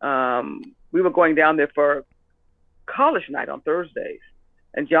 we were going down there for college night on Thursdays.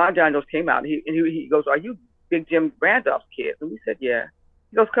 And John Daniels came out, and he goes, "Are you Big Jim Randolph's kids?" And we said, "Yeah."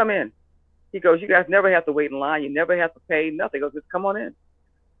 He goes, "Come in." He goes, "You guys never have to wait in line. You never have to pay nothing." He goes, "Just come on in."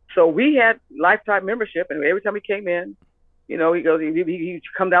 So we had lifetime membership, and every time he came in, you know, he goes, he'd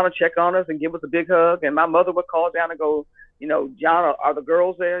come down and check on us and give us a big hug. And my mother would call down and go, you know, "John, are the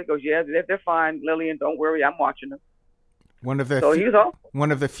girls there?" He goes, "Yeah, they're fine, Lillian. Don't worry, I'm watching them." One of the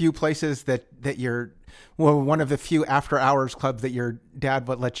few places one of the few after hours clubs that your dad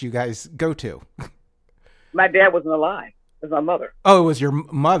would let you guys go to. My dad wasn't alive. It was my mother. Oh, it was your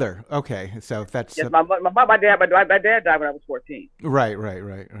mother. Okay, so that's yes. My dad died when I was 14. Right.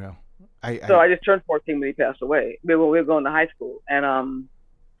 Well, I just turned 14 when he passed away. We were going to high school, and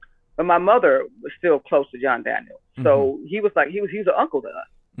but my mother was still close to John Daniels, so he was an uncle to us.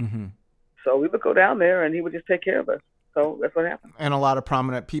 Mm-hmm. So we would go down there, and he would just take care of us. So that's what happened. And a lot of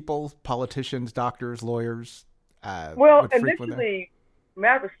prominent people, politicians, doctors, lawyers. Well, initially,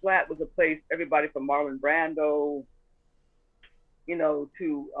 Maverick's Flat was a place everybody from Marlon Brando, you know,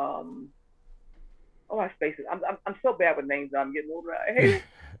 to I space it. I'm so bad with names. I'm getting older. Hey,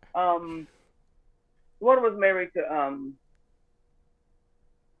 one was married to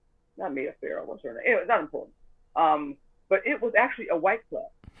not Mia Farrow. What's her name? Anyway, it's not important. But it was actually a white club.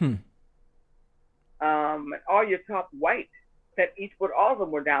 All your top white at Eastwood, all of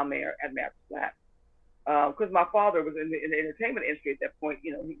them were down there at Maverick's Flat. Because my father was in the entertainment industry at that point.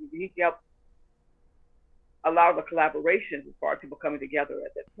 You know, he helped a lot of the collaborations as far as people coming together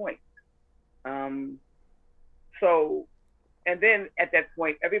at that point. So, and then at that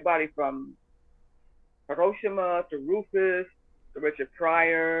point, everybody from Hiroshima to Rufus to Richard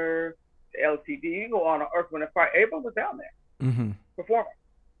Pryor to LTD, you can go on Earth, Wind and Fire, everyone was down there performing.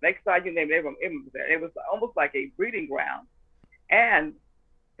 Next time you name it, everyone was there. It was almost like a breeding ground, and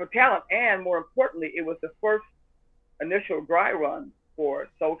for talent, and more importantly, it was the first initial dry run for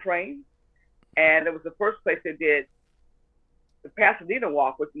Soul Train, and it was the first place they did the Pasadena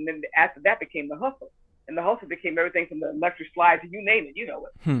Walk, which, and then after that became the Hustle, and the Hustle became everything from the electric slides, you name it, you know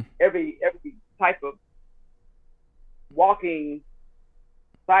it. Every type of walking,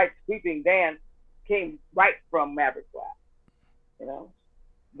 side sweeping dance came right from Maverick's Flat, you know.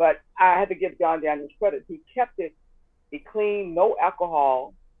 But I had to give John Daniels credit. He kept it a clean, no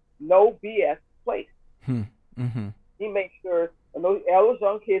alcohol, no BS place. He made sure when those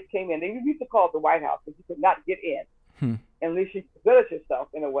young kids came in, they used to call it the White House because you could not get in unless you presented yourself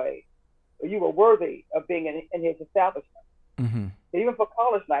in a way where you were worthy of being in his establishment. Even for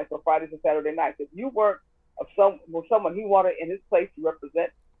college nights or Fridays and Saturday nights, if you weren't someone he wanted in his place to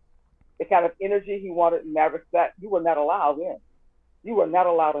represent the kind of energy he wanted in Maverick's Flat, you were not allowed in. You were not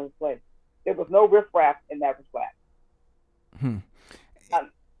allowed in his place. There was no riffraff in Maverick's Flat.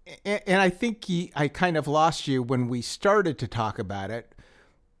 And I think I kind of lost you when we started to talk about it,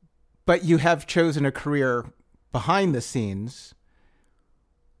 but you have chosen a career behind the scenes.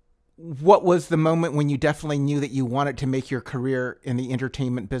 What was the moment when you definitely knew that you wanted to make your career in the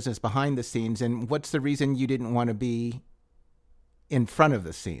entertainment business behind the scenes? And what's the reason you didn't want to be in front of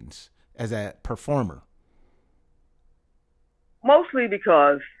the scenes as a performer? Mostly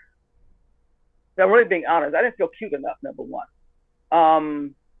because, if I'm really being honest, I didn't feel cute enough, number one.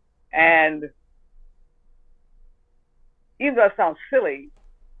 And even though it sounds silly,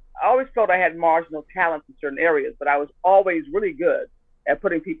 I always felt I had marginal talents in certain areas, but I was always really good at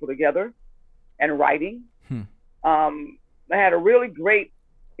putting people together and writing. I had a really great,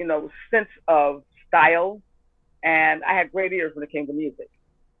 sense of style, and I had great ears when it came to music.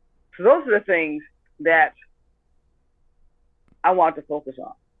 So those are the things that I wanted to focus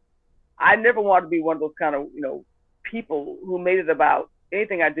on. I never wanted to be one of those kind of, people who made it about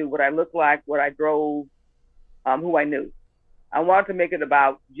anything I do, what I looked like, what I drove, who I knew. I wanted to make it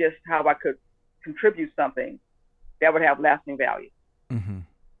about just how I could contribute something that would have lasting value.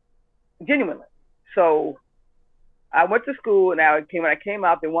 Genuinely. So I went to school, and when I came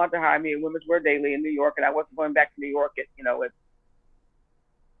out, they wanted to hire me at Women's Wear Daily in New York, and I wasn't going back to New York at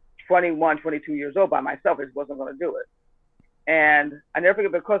 21, 22 years old by myself. I just wasn't going to do it. And I never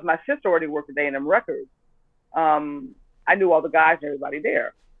forget, because my sister already worked at A&M Records, I knew all the guys and everybody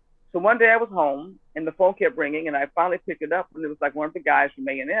there. So one day I was home, and the phone kept ringing, and I finally picked it up, and it was like one of the guys from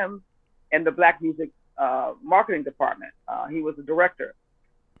A&M and the Black Music marketing department. He was the director.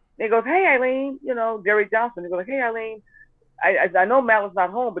 And he goes, "Hey, Aileen," Derry Johnson. He goes, "Hey, Aileen, I know Madeleine's not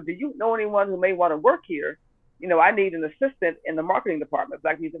home, but do you know anyone who may want to work here? I need an assistant in the marketing department,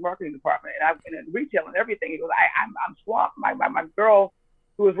 Black Music marketing department, and in retail and everything." He goes, I'm swamped. My girl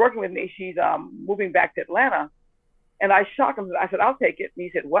who was working with me, she's moving back to Atlanta. And I shocked him. I said, "I'll take it." And he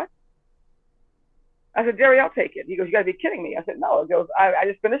said, "What?" I said, "Derry, I'll take it." He goes, "You gotta be kidding me." I said, "No." He goes, I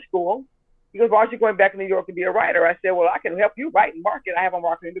just finished school. He goes, "Why aren't you going back to New York to be a writer?" I said, "Well, I can help you write and market. I have a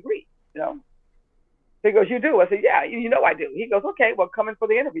marketing degree, So he goes, "You do?" I said, "Yeah, I do." He goes, "Okay, well, come in for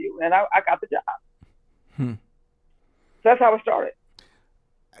the interview." And I got the job. So that's how it started.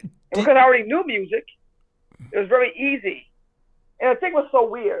 And because I already knew music, it was very easy. And the thing was so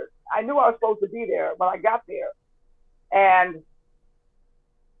weird. I knew I was supposed to be there when I got there. And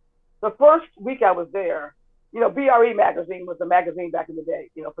the first week I was there, BRE magazine was the magazine back in the day,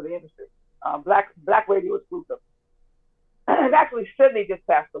 for the industry. Black radio exclusive. And actually, Sydney just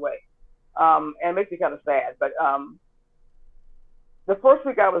passed away. And it makes me kind of sad. But the first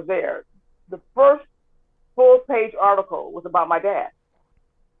week I was there, the first full-page article was about my dad.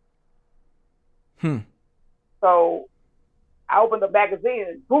 So I opened the magazine,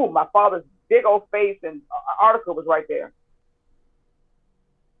 and boom, my father's big old face and article was right there.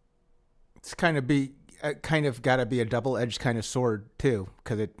 It's kind of got to be a double-edged kind of sword too,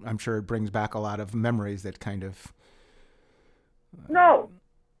 because I'm sure it brings back a lot of memories that kind of. No,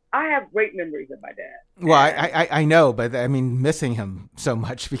 I have great memories of my dad. Well, I know, but I mean, missing him so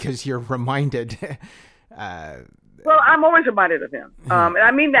much because you're reminded. Well, I'm always reminded of him, and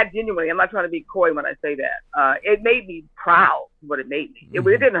I mean that genuinely. I'm not trying to be coy when I say that. It made me proud. What it made me. It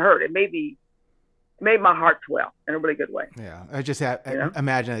didn't hurt. It made my heart swell in a really good way. Yeah, I just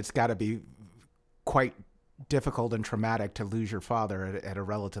imagine it's got to be quite difficult and traumatic to lose your father at a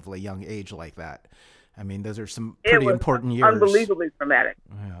relatively young age like that. I mean, those are some pretty important years. Unbelievably traumatic.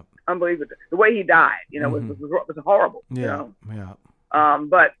 Yeah. Unbelievable. The way he died, was horrible. Yeah.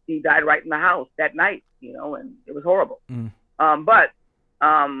 But he died right in the house that night, and it was horrible. But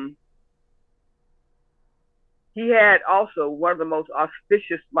he had also one of the most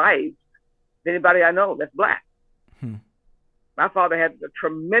auspicious lives of anybody I know that's Black. My father had a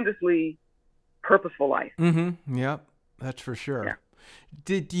tremendously purposeful life. Yep, that's for sure. Yeah.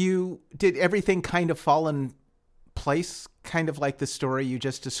 Did everything kind of fall in place, kind of like the story you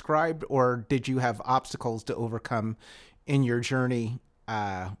just described, or did you have obstacles to overcome in your journey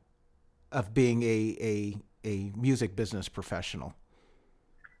of being a music business professional?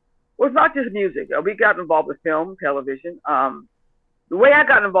 Well, it's not just music. We got involved with film, television. The way I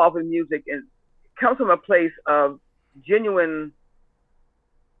got involved in music comes from a place of genuine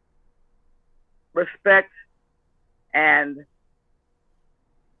respect and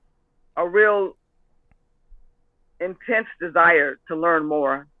a real intense desire to learn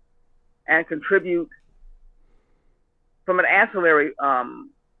more and contribute from an ancillary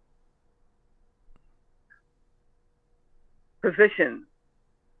position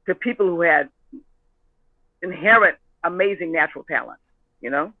to people who had inherent amazing natural talent,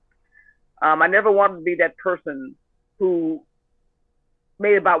 I never wanted to be that person who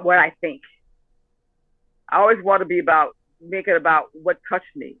made it about what I think. I always want to make it about what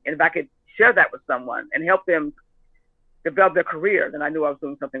touched me. And if I could share that with someone and help them develop their career, then I knew I was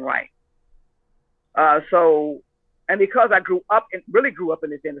doing something right. And because I really grew up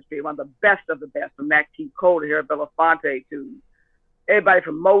in this industry, one of the best, from Nat King Cole to Harry Belafonte to everybody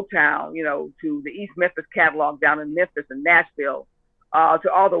from Motown, to the East Memphis catalog down in Memphis and Nashville, to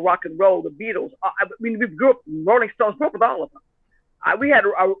all the rock and roll, the Beatles. We grew up, Rolling Stones, grew up with all of them.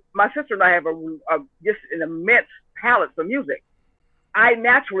 My sister and I have just an immense palate for music. I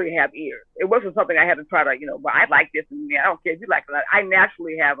naturally have ears. It wasn't something I had to try to, but I like this and I don't care if you like it. I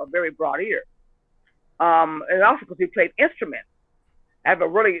naturally have a very broad ear. And also because we played instruments. I have a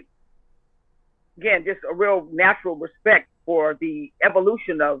really, again, just a real natural respect for the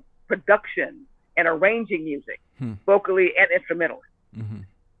evolution of production and arranging music, vocally and instrumentally. Mm-hmm.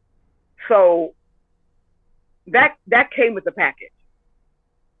 So that came with the package.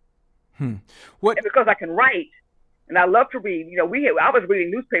 What? And because I can write and I love to read, I was reading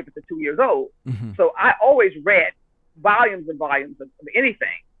newspapers at 2 years old. Mm-hmm. So I always read volumes and volumes of anything.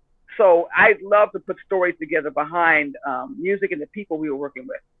 So I love to put stories together behind music and the people we were working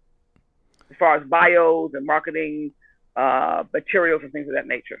with, as far as bios and marketing materials and things of that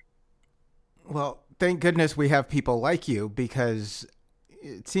nature. Well, thank goodness we have people like you, because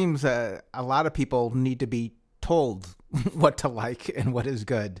it seems a lot of people need to be told what to like and what is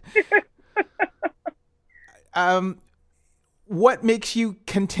good. What makes you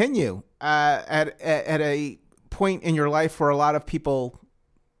continue at a point in your life where a lot of people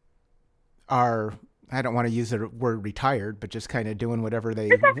are, I don't want to use the word retired, but just kind of doing whatever they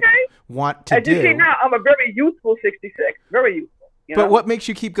want to do? As you see now, I'm a very youthful 66, very youthful. But what makes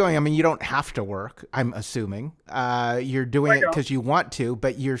you keep going? I mean, you don't have to work, I'm assuming. You're doing it because you want to,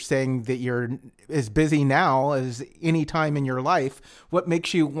 but you're saying that you're as busy now as any time in your life. What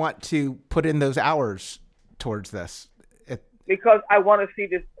makes you want to put in those hours towards this? Because I want to see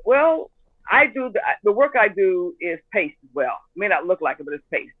this. Well, I do the work I do is paced as well. It may not look like it, but it's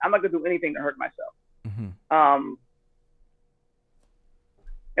paced. I'm not going to do anything to hurt myself. Mm-hmm.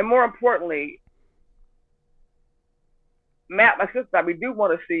 And more importantly, Matt, my sister, we do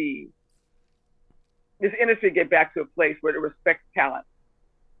want to see this industry get back to a place where it respects talent,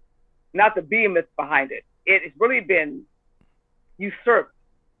 not the behemoth behind it. It has really been usurped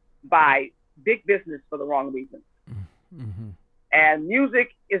by big business for the wrong reasons. Mm-hmm. And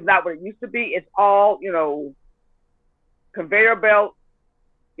music is not what it used to be. It's all, conveyor belt,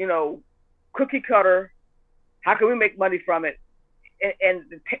 cookie cutter. How can we make money from it? And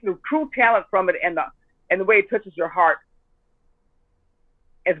the true talent from it and the way it touches your heart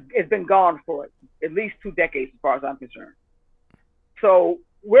has been gone for at least 2 decades, as far as I'm concerned. So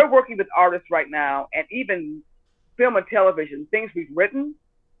we're working with artists right now, and even film and television, things we've written.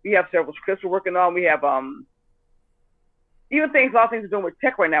 We have several scripts we're working on. We have even a lot of things we're doing with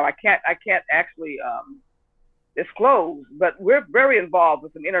tech right now. I can't actually disclose, but we're very involved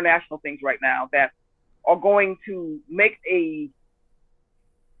with some international things right now that are going to make a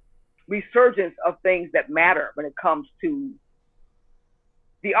resurgence of things that matter when it comes to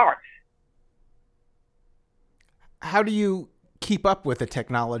the arts. How do you keep up with the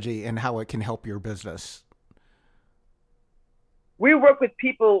technology and how it can help your business? We work with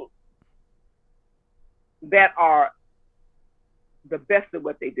people that are the best at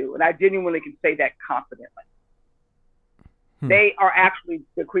what they do, and I genuinely can say that confidently. They are actually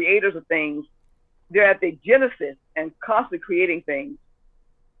the creators of things. They're at the genesis and constantly creating things,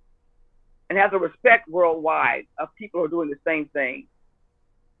 and have the respect worldwide of people who are doing the same thing,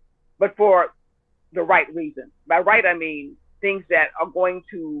 but for the right reason. By right, I mean things that are going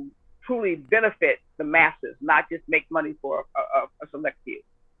to truly benefit the masses, not just make money for a select few.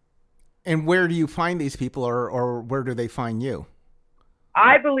 And where do you find these people, or where do they find you?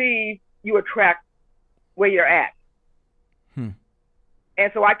 I believe you attract where you're at.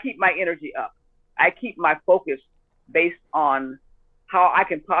 And so I keep my energy up. I keep my focus based on how I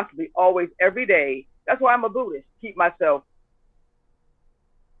can possibly always, every day, that's why I'm a Buddhist, keep myself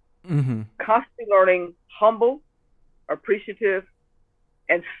constantly learning, humble, appreciative,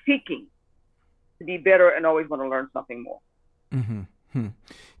 and seeking to be better and always want to learn something more. Mm-hmm.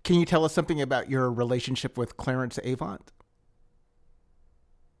 Can you tell us something about your relationship with Clarence Avant?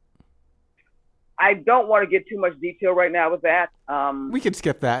 I don't want to get too much detail right now with that. We could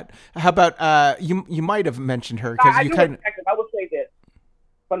skip that. How about you might have mentioned her because you kind of. I will say this: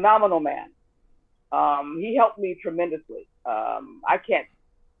 phenomenal man. He helped me tremendously. I can't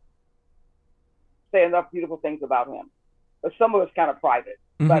say enough beautiful things about him, but some of it's kind of private.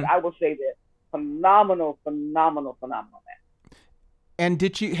 Mm-hmm. But I will say this: phenomenal man. And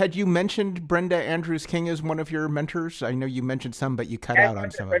had you mentioned Brenda Andrews King as one of your mentors? I know you mentioned some, but you cut out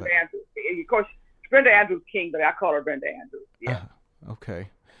on some Brenda of it. Andrews. Of course, Brenda Andrews King, but I call her Brenda Andrews. Yeah. Okay.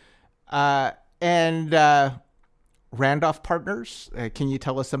 And Randolph Partners. Can you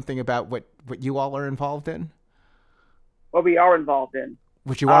tell us something about what you all are involved in? What we are involved in.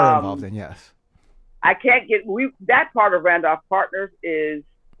 What you are involved in, yes. I can't get that part of Randolph Partners is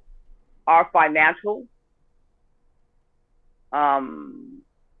our financial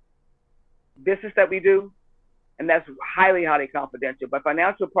business that we do, and that's highly, highly confidential. But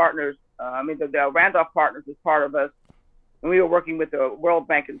financial partners, the Randolph partners is part of us. And we were working with the World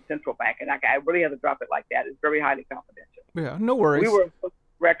Bank and Central Bank, and I really have to drop it like that. It's very highly confidential. Yeah, no worries. We were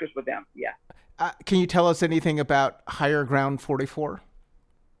directors with them, yeah. Can you tell us anything about Higher Ground 44?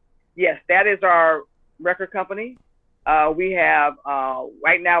 Yes, that is our record company. We have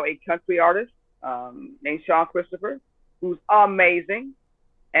right now a country artist named Sean Christopher, who's amazing.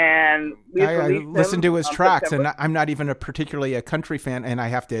 And I listened to his tracks, September. And I'm not even particularly a country fan, and I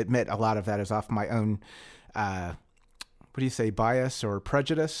have to admit a lot of that is off my own what do you say, bias or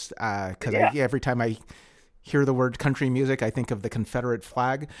prejudice? Because every time I hear the word country music, I think of the Confederate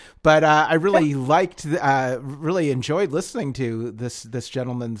flag. But I really really enjoyed listening to this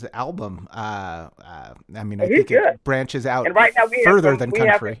gentleman's album. I think it branches out and right now further than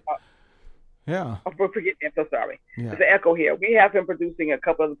country. Yeah. I'm so sorry. Yeah. There's an echo here. We have him producing a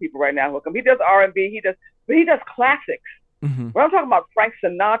couple other people right now. He does R&B. He does classics. Mm-hmm. When I'm talking about Frank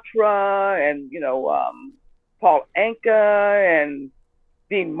Sinatra and Paul Anka and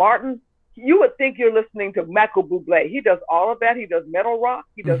Dean Martin, you would think you're listening to Michael Bublé. He does all of that. He does metal rock.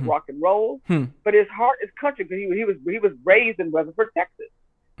 He does rock and roll. But his heart is country because he was raised in Rutherford, Texas.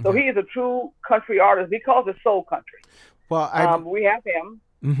 So he is a true country artist. He calls it soul country. Well, we have him.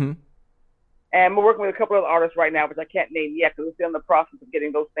 Mm-hmm. And we're working with a couple of artists right now, which I can't name yet because we're still in the process of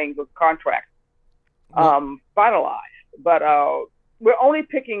getting those contracts finalized. But we're only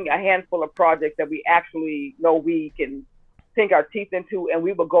picking a handful of projects that we actually know we can sink our teeth into, and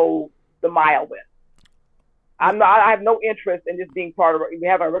we will go the mile with. I have no interest in just being part of it. We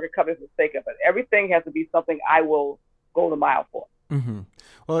have our record company for the sake of it. Everything has to be something I will go the mile for. Mm-hmm.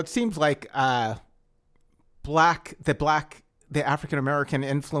 Well, it seems like the African-American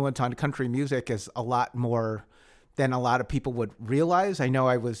influence on country music is a lot more than a lot of people would realize. I know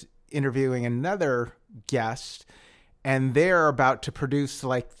I was interviewing another guest, and they're about to produce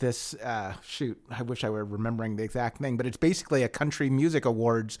like this, I wish I were remembering the exact thing, but it's basically a country music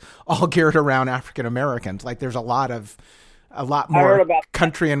awards all geared around African-Americans. Like there's a lot more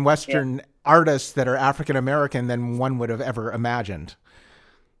country and Western artists that are African-American than one would have ever imagined.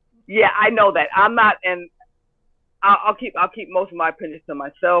 Yeah, I know that. I'm not, and I'll keep most of my opinions to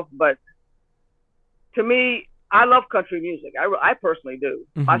myself, but to me, I love country music. I personally do.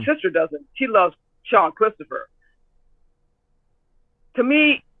 Mm-hmm. My sister doesn't. She loves Sean Christopher. To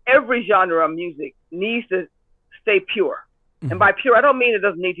me, every genre of music needs to stay pure. Mm-hmm. And by pure, I don't mean it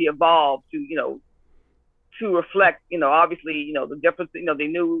doesn't need to evolve to reflect, obviously, the difference, the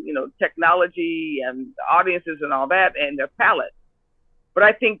new, technology and the audiences and all that and their palette. But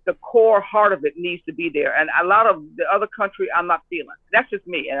I think the core heart of it needs to be there. And a lot of the other country, I'm not feeling. That's just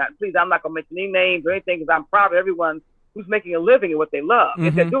me. And please, I'm not going to mention any names or anything because I'm proud of everyone who's making a living in what they love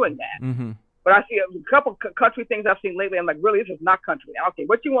if they're doing that. Mm-hmm. But I see a couple country things I've seen lately. I'm like, really, this is not country. Okay,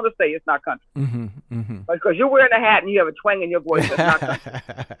 what you want to say is not country. Mm-hmm. Mm-hmm. Because you're wearing a hat and you have a twang in your voice. That's not country.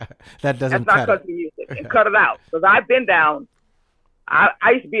 That's not country music. And cut it out. Because I've been down. I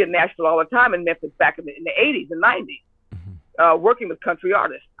used to be in Nashville all the time in Memphis back in the 80s and 90s, working with country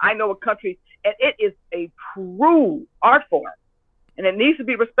artists. I know a country, and it is a true art form, and it needs to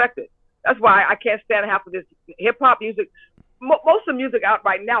be respected. That's why I can't stand half of this hip-hop music. Most of the music out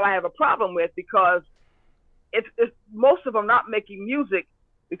right now I have a problem with because it's most of them not making music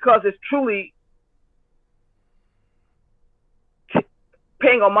because it's truly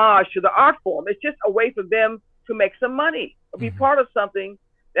paying homage to the art form. It's just a way for them to make some money or be part of something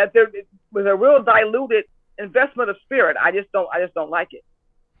that there with a real diluted investment of spirit. I just don't like it.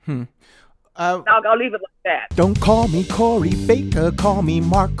 I'll leave it like that. Don't call me Corey Baker, call me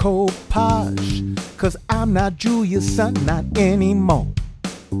Marco Page, 'cause I'm not Julia's son, not anymore.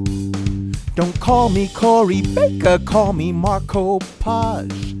 Don't call me Corey Baker, call me Marco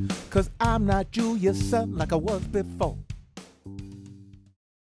Page, 'cause I'm not Julia's son like I was before.